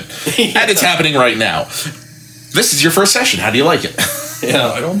to happen. And it's happening right now. This is your first session. How do you like it? Yeah,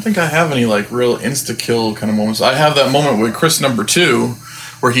 I don't think I have any like real insta-kill kind of moments. I have that moment with Chris number 2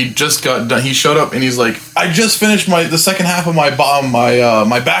 where he just got done. He showed up and he's like, I just finished the second half of my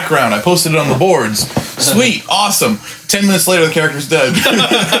background. I posted it on the boards. Sweet, awesome. 10 minutes later, the character's dead.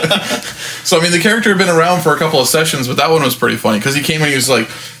 So, I mean, the character had been around for a couple of sessions, but that one was pretty funny because he came and he was like,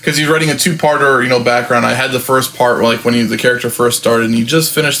 because he's writing a 2-parter, background. I had the first part, like when the character first started, and he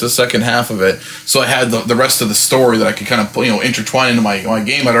just finished the second half of it. So I had the rest of the story that I could kind of, intertwine into my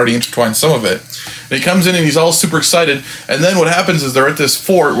game. I'd already intertwined some of it. And he comes in and he's all super excited. And then what happens is they're at this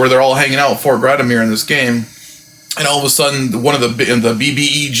fort where they're all hanging out, Fort Gradomir in this game. And all of a sudden, one of the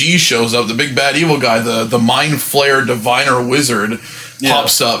BBEG shows up, the big bad evil guy, the Mind Flayer Diviner Wizard,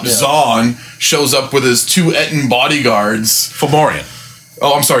 pops up. Yeah. Zahn shows up with his 2 Etten bodyguards. Fomorian.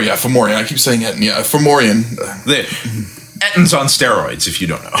 Oh, I'm sorry, Fomorian. I keep saying Etten. Yeah, Fomorian. Etten's on steroids, if you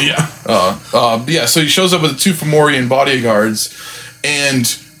don't know. Yeah. So he shows up with 2 Fomorian bodyguards, and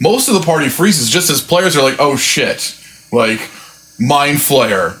most of the party freezes just as players are like, oh shit, like, Mind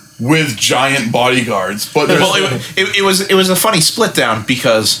Flayer with giant bodyguards. But it was a funny split down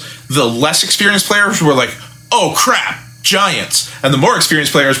because the less experienced players were like, oh crap, giants, and the more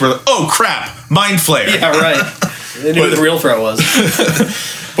experienced players were like, oh crap, Mind Flayer. Yeah, right. They knew who the real threat was.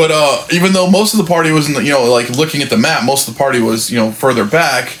 But even though most of the party was, like looking at the map, most of the party was, further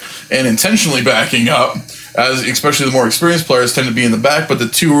back and intentionally backing up, as especially the more experienced players tend to be in the back. But the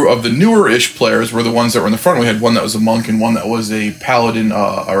 2 of the newer-ish players were the ones that were in the front. We had one that was a monk and one that was a paladin,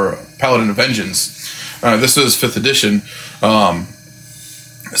 or Paladin of Vengeance. This is 5th edition.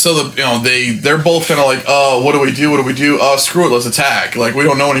 So they're both kind of like, what do we do? Screw it, let's attack. Like, we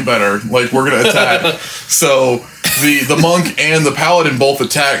don't know any better. Like, we're gonna attack. So the monk and the paladin both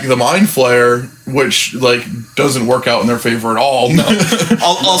attack the Mind Flayer, which like doesn't work out in their favor at all. No.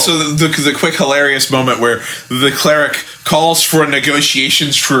 Also, the quick hilarious moment where the cleric calls for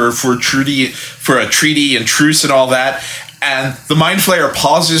negotiations for a treaty and truce and all that. And the Mind Flayer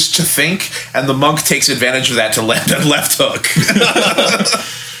pauses to think, and the monk takes advantage of that to land a left hook.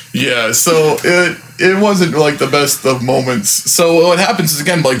 Yeah, so it wasn't like the best of moments. So what happens is,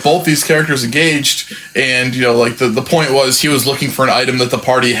 again, like both these characters engaged, and like the point was he was looking for an item that the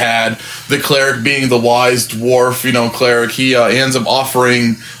party had. The cleric, being the wise dwarf, cleric, he ends up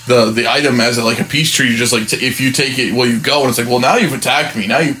offering the item as like a peace treaty. Just like if you take it, well, you go, and it's like, well, now you've attacked me,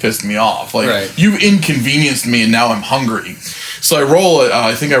 now you've pissed me off, like you inconvenienced me, and now I'm hungry. So I roll it.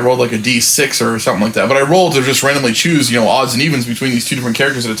 I think I rolled like a D6 or something like that. But I rolled to just randomly choose, odds and evens between these two different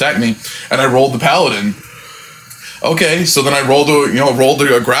characters that attacked me, and I rolled the paladin. Okay, so then I rolled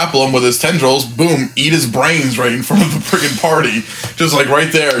to grapple him with his tendrils. Boom, eat his brains right in front of the friggin' party, just like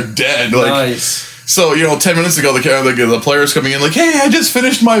right there, dead. Like, nice. So 10 minutes ago, the players coming in like, hey, I just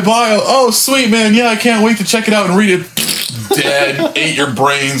finished my bio. Oh, sweet, man. Yeah, I can't wait to check it out and read it. Dead, ate your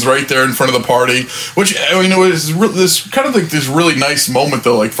brains right there in front of the party. Which, it was this kind of like this really nice moment,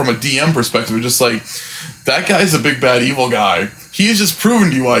 though, like from a DM perspective. Just like, that guy's a big bad evil guy. He has just proven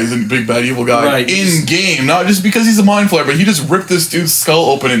to you why he's a big bad evil guy in game, not just because he's a mind flayer, but he just ripped this dude's skull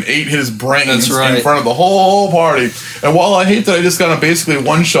open and ate his brains in front of the whole party. And while I hate that I just kind of basically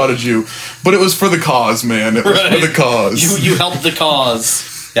one-shotted you, but it was for the cause, man. It was for the cause. You helped the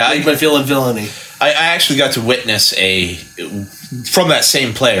cause. Yeah, Make me feel in villainy. I actually got to witness from that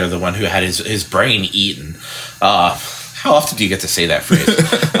same player, the one who had his brain eaten. How often do you get to say that phrase?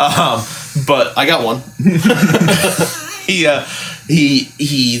 But I got one.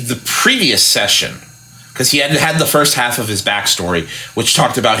 The previous session, because he had the first half of his backstory, which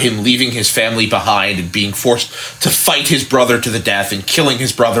talked about him leaving his family behind and being forced to fight his brother to the death and killing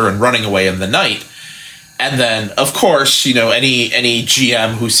his brother and running away in the night. And then, of course, any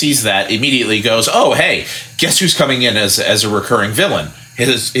GM who sees that immediately goes, oh, hey, guess who's coming in as a recurring villain?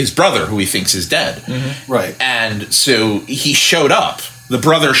 His brother, who he thinks is dead. Mm-hmm. Right. And so he showed up. The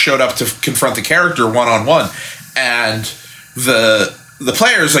brother showed up to confront the character one-on-one. And the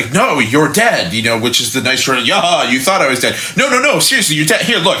player's like, no, you're dead, which is the nice sort of, yeah, you thought I was dead. No, seriously, you're dead.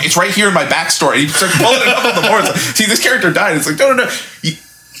 Here, look, it's right here in my backstory. He's like pulling it up on the board. Like, see, this character died. It's like, no.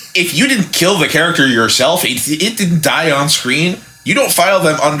 If you didn't kill the character yourself, it didn't die on screen, you don't file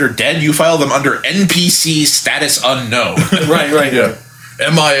them under dead, you file them under NPC status unknown. Right. Yeah.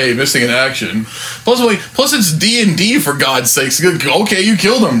 MIA, missing in action. Plus it's D&D, for God's sakes. Okay, you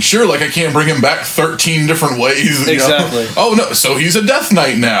killed him. Sure, like I can't bring him back 13 different ways. Exactly. Oh, no, so he's a Death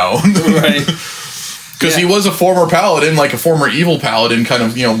Knight now. Right. Because he was a former paladin, like a former evil paladin kind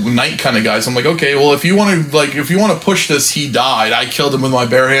of, knight kind of guy. So I'm like, okay, well, if you want to push this, he died. I killed him with my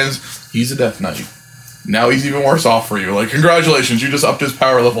bare hands. He's a Death Knight. Now he's even worse off for you. Like, congratulations, you just upped his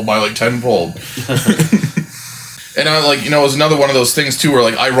power level by like 10-fold. And it was another one of those things too, where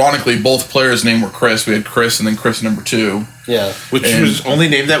like ironically both players' name were Chris. We had Chris and then Chris number 2. Yeah, which was only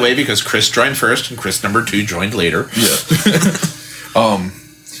named that way because Chris joined first and Chris number 2 joined later. Yeah.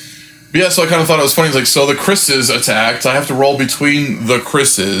 Yeah, so I kind of thought it was funny. It's like, so the Chris's attacked. I have to roll between the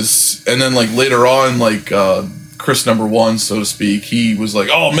Chris's, and then like later on, like Chris number 1, so to speak, he was like,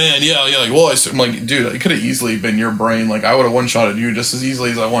 "Oh man, yeah." Like, well, I'm like, dude, it could have easily been your brain. Like, I would have one-shotted you just as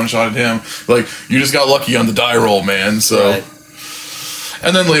easily as I one-shotted him. Like, you just got lucky on the die roll, man. So. Right.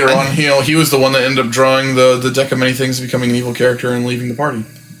 And then later on, he was the one that ended up drawing the deck of many things, becoming an evil character, and leaving the party.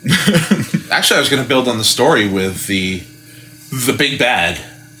 Actually, I was going to build on the story with the big bad.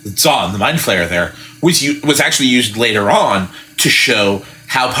 Zon, the Mind Flayer there, was actually used later on to show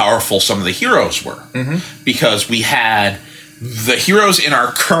how powerful some of the heroes were. Mm-hmm. Because we had the heroes in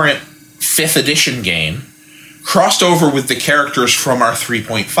our current 5th edition game crossed over with the characters from our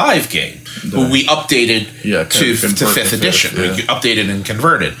 3.5 game, who we updated to 5th edition. Yeah. We updated and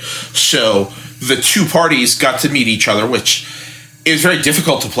converted. So the two parties got to meet each other, which it was very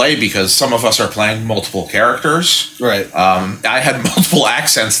difficult to play because some of us are playing multiple characters. Right. I had multiple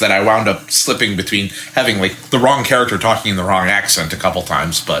accents that I wound up slipping between, having like the wrong character talking in the wrong accent a couple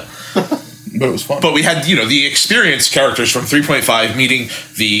times, but it was fun. But we had, the experienced characters from 3.5 meeting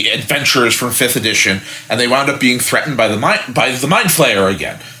the adventurers from 5th edition, and they wound up being threatened by the Mind Flayer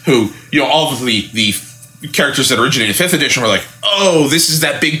again, who, all of the characters that originated in 5th edition were like, oh, this is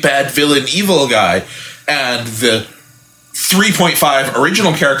that big bad villain evil guy, and the 3.5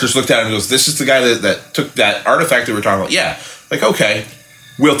 original characters looked at him and goes, this is the guy that took that artifact that we were talking about. Yeah. Like, okay,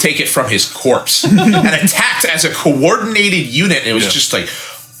 we'll take it from his corpse. And attacked as a coordinated unit. It was just like,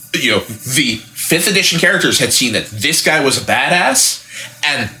 the 5th edition characters had seen that this guy was a badass.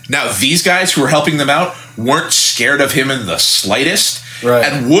 And now these guys who were helping them out weren't scared of him in the slightest. Right.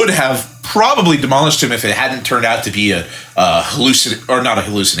 And would have probably demolished him if it hadn't turned out to be a hologram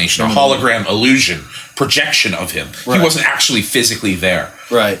illusion projection of him. Right. He wasn't actually physically there.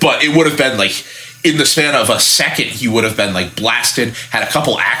 Right. But it would have been like, in the span of a second, he would have been like blasted, had a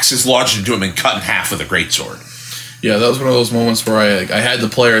couple axes lodged into him, and cut in half with a greatsword. Yeah, that was one of those moments where I had the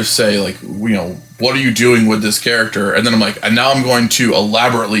players say, like, what are you doing with this character? And then I'm like, and now I'm going to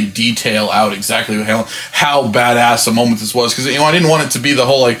elaborately detail out exactly how badass a moment this was. Because, I didn't want it to be the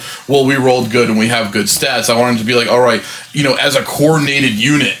whole, like, well, we rolled good and we have good stats. I wanted it to be like, all right, as a coordinated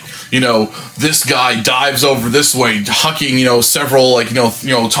unit, this guy dives over this way, hucking, several, like,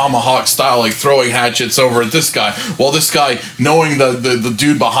 tomahawk style, like, throwing hatchets over at this guy. While this guy, knowing the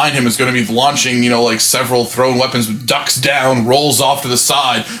dude behind him is going to be launching, like, several thrown weapons, ducks down, rolls off to the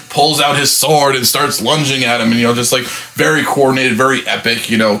side, pulls out his sword, and starts lunging at him. And, just, like, very coordinated, very epic,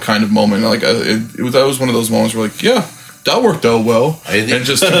 kind of moment. Like, that was one of those moments where, like, yeah, that worked out well. And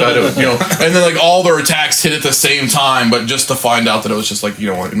just too bad it, and then like all their attacks hit at the same time, but just to find out that it was just like,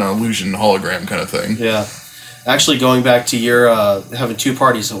 an illusion hologram kind of thing. Yeah. Actually, going back to your having two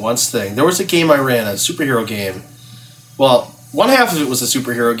parties at once thing, there was a game I ran, a superhero game. Well, one half of it was a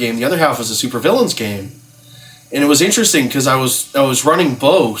superhero game, the other half was a supervillains game. And it was interesting because I was running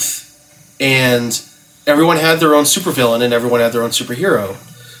both, and everyone had their own supervillain and everyone had their own superhero.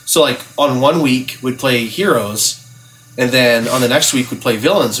 So like on one week we'd play heroes, and then on the next week we'd play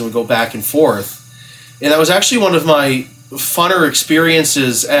villains, and we'd go back and forth. And that was actually one of my funner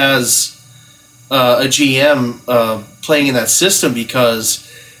experiences as a GM playing in that system, because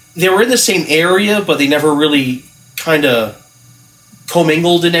they were in the same area, but they never really kind of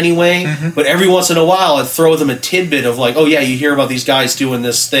commingled in any way. Mm-hmm. But every once in a while I'd throw them a tidbit of like, oh yeah, you hear about these guys doing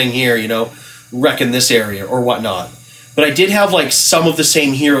this thing here, wrecking this area or whatnot. But I did have like some of the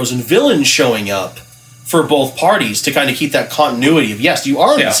same heroes and villains showing up for both parties to kind of keep that continuity of, yes, you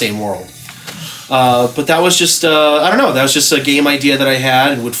are in the same world. But that was just, I don't know, that was just a game idea that I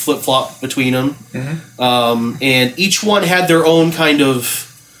had and would flip-flop between them. Mm-hmm. And each one had their own kind of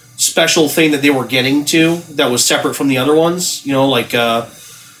special thing that they were getting to that was separate from the other ones. The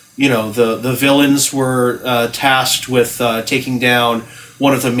villains were tasked with taking down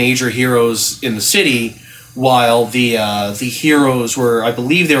one of the major heroes in the city, while the heroes were, I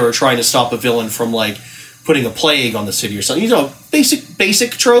believe they were trying to stop a villain from, like, putting a plague on the city or something.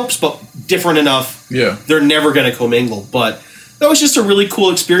 Basic tropes, but different enough. Yeah. They're never going to commingle. But that was just a really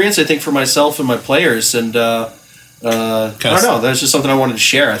cool experience, I think, for myself and my players. And I don't know. That's just something I wanted to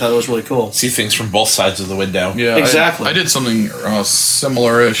share. I thought it was really cool. See things from both sides of the window. Yeah, exactly. I did something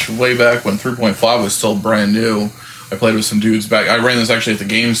similar-ish way back when 3.5 was still brand new. I played with some dudes back. I ran this actually at the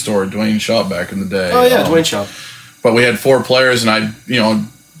game store, Dwayne Shop, back in the day. Oh, yeah, Dwayne Shop. But we had 4 players, and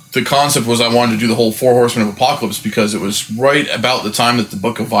the concept was I wanted to do the whole 4 Horsemen of Apocalypse because it was right about the time that the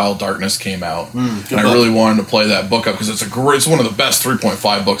Book of Vile Darkness came out. And I really wanted to play that book up because it's one of the best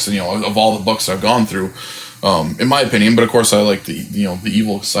 3.5 books, of all the books I've gone through, in my opinion. But of course, I like the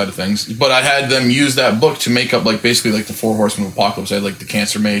evil side of things. But I had them use that book to make up basically the 4 Horsemen of Apocalypse. I had the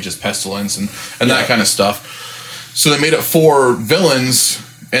Cancer Mages, Pestilence, and that kind of stuff. So they made up 4 villains.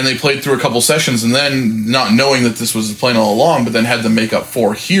 And they played through a couple sessions, and then not knowing that this was the plan all along, but then had them make up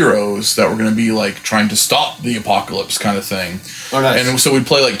 4 heroes that were going to be trying to stop the apocalypse kind of thing. Oh, nice. And so we'd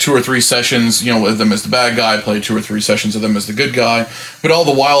play 2 or 3 sessions, with them as the bad guy, play 2 or 3 sessions of them as the good guy. But all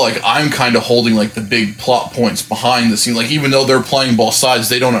the while, I'm kind of holding the big plot points behind the scene. Even though they're playing both sides,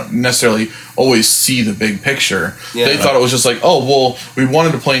 they don't necessarily always see the big picture. Yeah, they thought it was just we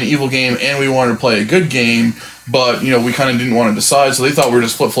wanted to play an evil game and we wanted to play a good game. But, we kind of didn't want to decide, so they thought we were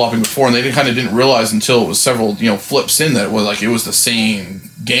just flip-flopping before, and they kind of didn't realize until it was several, flips in that it was the same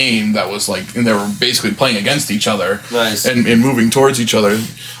game that was, and they were basically playing against each other. Nice. And moving towards each other.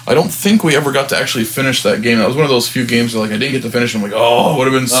 I don't think we ever got to actually finish that game. That was one of those few games where, I didn't get to finish, and I'm it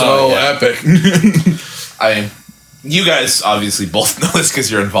would have been so epic. You guys obviously both know this because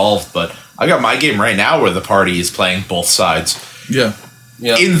you're involved, but I got my game right now where the party is playing both sides. Yeah.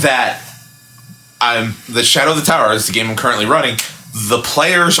 In that, the Shadow of the Tower is the game I'm currently running. The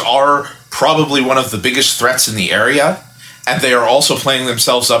players are probably one of the biggest threats in the area, and they are also playing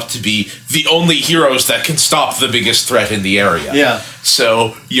themselves up to be the only heroes that can stop the biggest threat in the area. Yeah.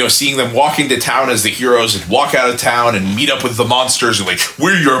 So, seeing them walk into town as the heroes and walk out of town and meet up with the monsters and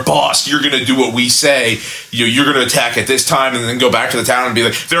we're your boss, you're going to do what we say, you're going to attack at this time, and then go back to the town and be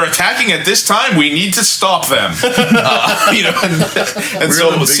they're attacking at this time, we need to stop them. And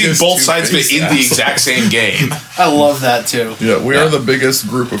so seeing both sides of it in the exact same game. I love that too. Yeah, we are the biggest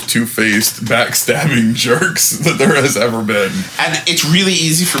group of two-faced, backstabbing jerks that there has ever been. And it's really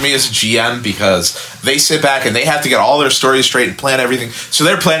easy for me as a GM because they sit back and they have to get all their stories straight and plan everything everything. So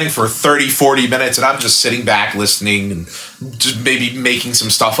they're planning for 30, 40 minutes, and I'm just sitting back listening and just maybe making some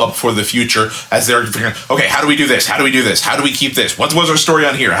stuff up for the future as they're figuring, okay, how do we do this? How do we do this? How do we keep this? What was our story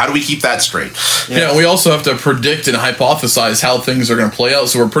on here? How do we keep that straight? Yeah, we also have to predict and hypothesize how things are going to play out.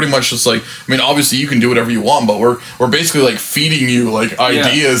 So we're pretty much just like, I mean, obviously you can do whatever you want, but we're basically like feeding you like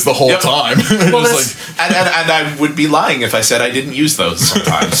ideas the whole time. Well, and I would be lying if I said I didn't use those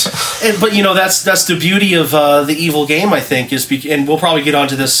sometimes. But that's the beauty of the Evil game, I think, and we'll probably get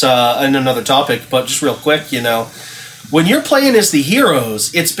onto this in another topic, but just real quick, when you're playing as the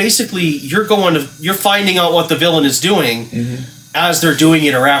heroes, it's basically you're finding out what the villain is doing as they're doing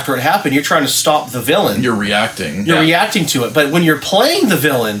it or after it happened. You're trying to stop the villain. You're reacting. You're reacting to it. But when you're playing the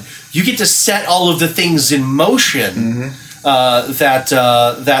villain, you get to set all of the things in motion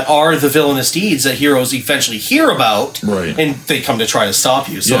that are the villainous deeds that heroes eventually hear about, right? And they come to try to stop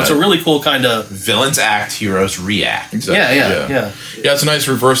you. So it's a really cool kind of villains act, heroes react. Exactly. Yeah. It's a nice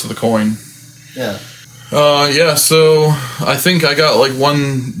reverse of the coin. Yeah. So I think I got like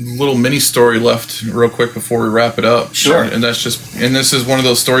one little mini story left real quick before we wrap it up. Sure. And this is one of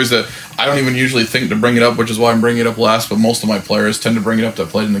those stories that I don't even usually think to bring it up, which is why I'm bringing it up last, but most of my players tend to bring it up that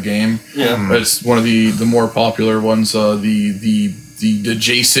played in the game. Yeah. It's one of the more popular ones, the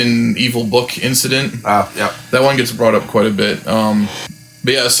Jason Evil Book incident. Yeah. That one gets brought up quite a bit.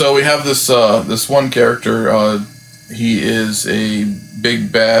 But yeah, so we have this one character, he is a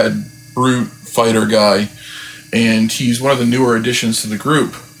big bad brute fighter guy, and he's one of the newer additions to the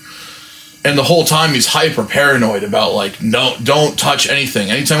group, and the whole time he's hyper paranoid about like, no, don't touch anything.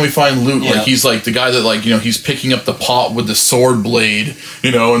 Anytime we find loot, like he's like the guy that like, he's picking up the pot with the sword blade,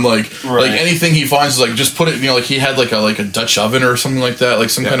 and like anything he finds is like, just put it, like he had like a Dutch oven or something like that, like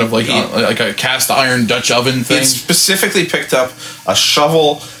some kind of like a cast iron Dutch oven thing. He specifically picked up a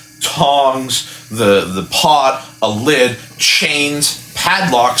shovel, tongs, the pot, a lid, chains,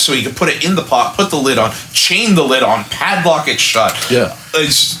 padlock, so he could put it in the pot, put the lid on, chain the lid on, padlock it shut. Yeah.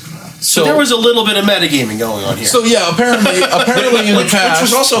 So there was a little bit of metagaming going on here. So yeah, apparently in the past,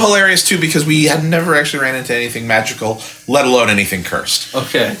 which was also hilarious too, because we had never actually ran into anything magical, let alone anything cursed.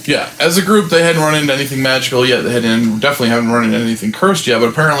 Okay. Yeah, as a group, they hadn't run into anything magical yet. They definitely haven't run into anything cursed yet. But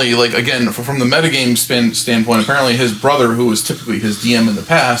apparently, like again, from the metagame standpoint, apparently his brother, who was typically his DM in the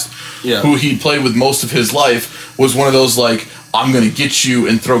past, who he played with most of his life, was one of those like, I'm going to get you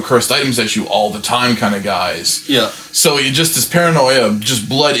and throw cursed items at you all the time kind of guys. Yeah. So he just, this paranoia just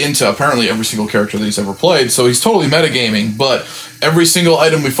bled into apparently every single character that he's ever played. So he's totally metagaming, but every single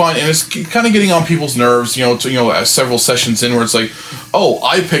item we find, and it's kind of getting on people's nerves, several sessions in where it's like, oh,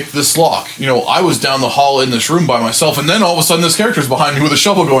 I picked this lock. I was down the hall in this room by myself, and then all of a sudden this character's behind me with a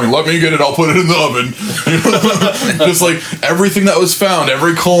shovel going, let me get it, I'll put it in the oven. Just like everything that was found,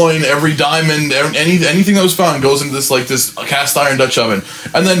 every coin, every diamond, anything that was found goes into this cast iron Dutch oven.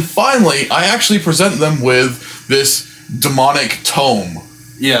 And then finally, I actually present them with this demonic tome.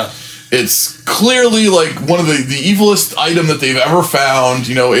 Yeah. It's clearly like one of the evilest item that they've ever found.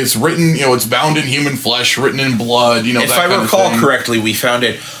 It's written, it's bound in human flesh, written in blood, if that I recall correctly, we found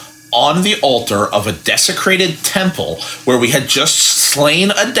it on the altar of a desecrated temple where we had just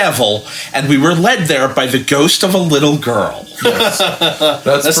slain a devil, and we were led there by the ghost of a little girl. Yes.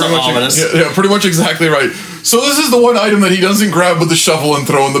 That's pretty much ominous. Yeah, pretty much exactly right. So this is the one item that he doesn't grab with the shovel and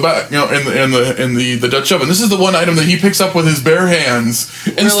throw in the back, in the Dutch oven. This is the one item that he picks up with his bare hands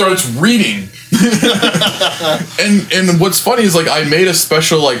and starts reading. and what's funny is like I made a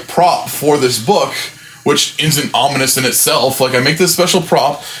special like prop for this book, which isn't ominous in itself. Like I make this special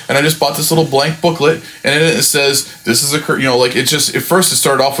prop, and I just bought this little blank booklet, and in it says this is it's just at first it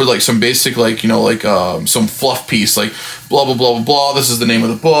started off with like some basic some fluff piece like blah blah blah blah blah. This is the name of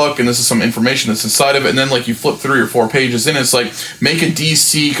the book, and this is some information that's inside of it. And then like you flip 3 or 4 pages in, it's like make a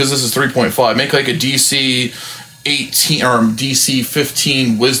DC, because this is 3.5. Make like a DC 18 or DC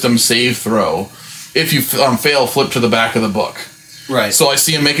 15 Wisdom save throw. If you fail, flip to the back of the book. Right. So I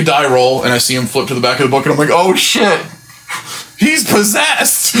see him make a die roll, and I see him flip to the back of the book, and I'm like, oh shit, he's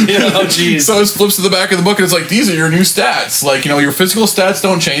possessed. Yeah, oh jeez. So it flips to the back of the book, and it's like, these are your new stats. Like, your physical stats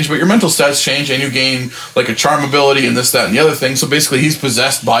don't change, but your mental stats change, and you gain like a charm ability and this, that, and the other thing. So basically, he's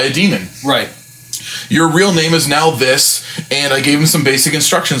possessed by a demon. Right. Your real name is now this, and I gave him some basic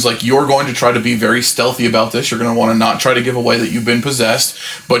instructions, like you're going to try to be very stealthy about this. You're going to want to not try to give away that you've been possessed,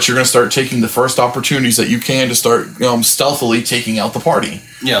 but you're going to start taking the first opportunities that you can to start stealthily taking out the party.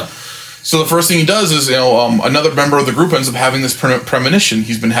 Yeah. So the first thing he does is, another member of the group ends up having this premonition.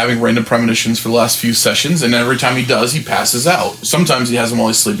 He's been having random premonitions for the last few sessions, and every time he does, he passes out. Sometimes he has them while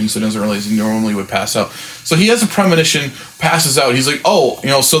he's sleeping, so he doesn't realize he normally would pass out. So he has a premonition, passes out. He's like,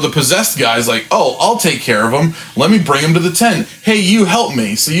 so the possessed guy's like, I'll take care of him. Let me bring him to the tent. Hey, you help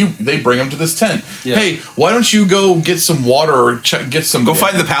me. So they bring him to this tent. Yeah. Hey, why don't you go get some water or get some... Go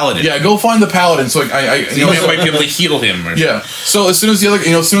find the paladin. Yeah, go find the paladin. So I might be able to heal him. Yeah. So as soon as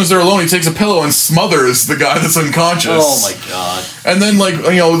as soon as they're alone, he takes a pillow and smothers the guy that's unconscious. Oh my god! And then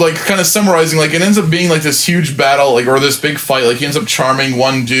kind of summarizing, it ends up being this huge battle, or this big fight. He ends up charming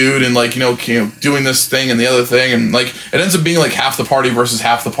one dude and doing this thing and the other thing, and it ends up being half the party versus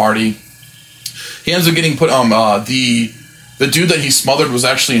half the party. He ends up getting put the dude that he smothered was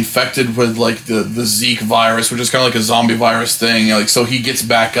actually infected with the Zeke virus, which is kind of like a zombie virus thing. So he gets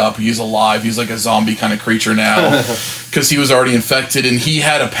back up. He's alive. He's like a zombie kind of creature now because he was already infected. And he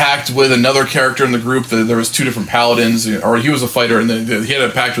had a pact with another character in the group. There was two different paladins, or he was a fighter, and he had a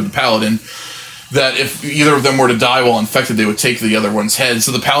pact with the paladin that if either of them were to die while infected, they would take the other one's head.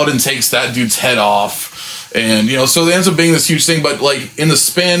 So the paladin takes that dude's head off. And, so it ends up being this huge thing. But, in the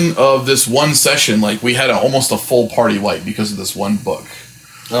span of this one session, we had almost a full party wipe because of this one book.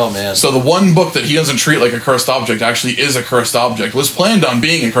 Oh, man. So the one book that he doesn't treat like a cursed object actually is a cursed object. Was planned on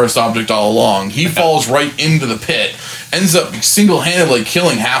being a cursed object all along. He falls right into the pit. Ends up single-handedly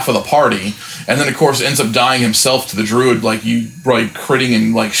killing half of the party. And then, of course, ends up dying himself to the druid, critting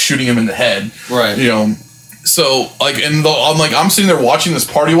and, shooting him in the head. Right. So, I'm sitting there watching this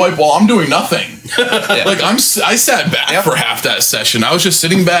party wipe while I'm doing nothing. Yeah. I sat back for half that session. I was just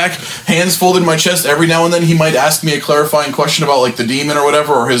sitting back, hands folded in my chest. Every now and then he might ask me a clarifying question about, the demon or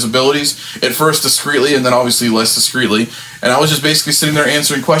whatever, or his abilities. At first discreetly, and then obviously less discreetly. And I was just basically sitting there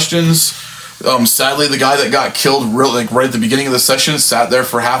answering questions. Sadly, the guy that got killed right at the beginning of the session sat there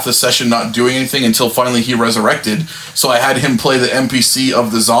for half the session not doing anything until finally he resurrected. So I had him play the NPC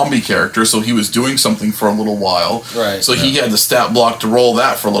of the zombie character, so he was doing something for a little while. Right. So he had the stat block to roll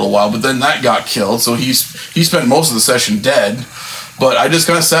that for a little while, but then that got killed, so he spent most of the session dead. But I just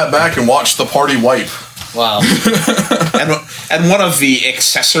kind of sat back and watched the party wipe. Wow. and one of the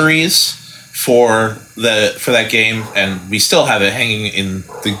accessories for that game, and we still have it hanging in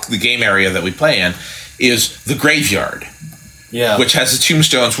the game area that we play in, is the graveyard. Yeah. Which has the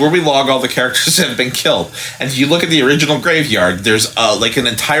tombstones where we log all the characters that have been killed. And if you look at the original graveyard, there's an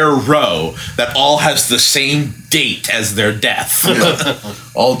entire row that all has the same date as their death. Yeah.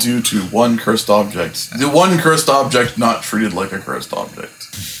 All due to one cursed object. The one cursed object not treated like a cursed object.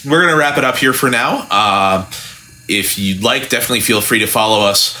 We're going to wrap it up here for now. If you'd like, definitely feel free to follow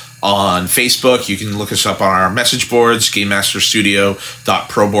us on Facebook. You can look us up on our message boards,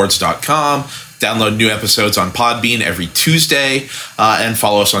 GameMasterStudio.proboards.com. Download new episodes on Podbean every Tuesday, and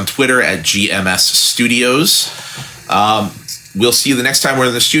follow us on Twitter at GMS Studios. We'll see you the next time we're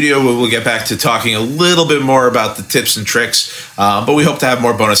in the studio. We'll get back to talking a little bit more about the tips and tricks, but we hope to have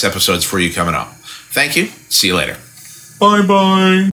more bonus episodes for you coming up. Thank you. See you later. Bye-bye.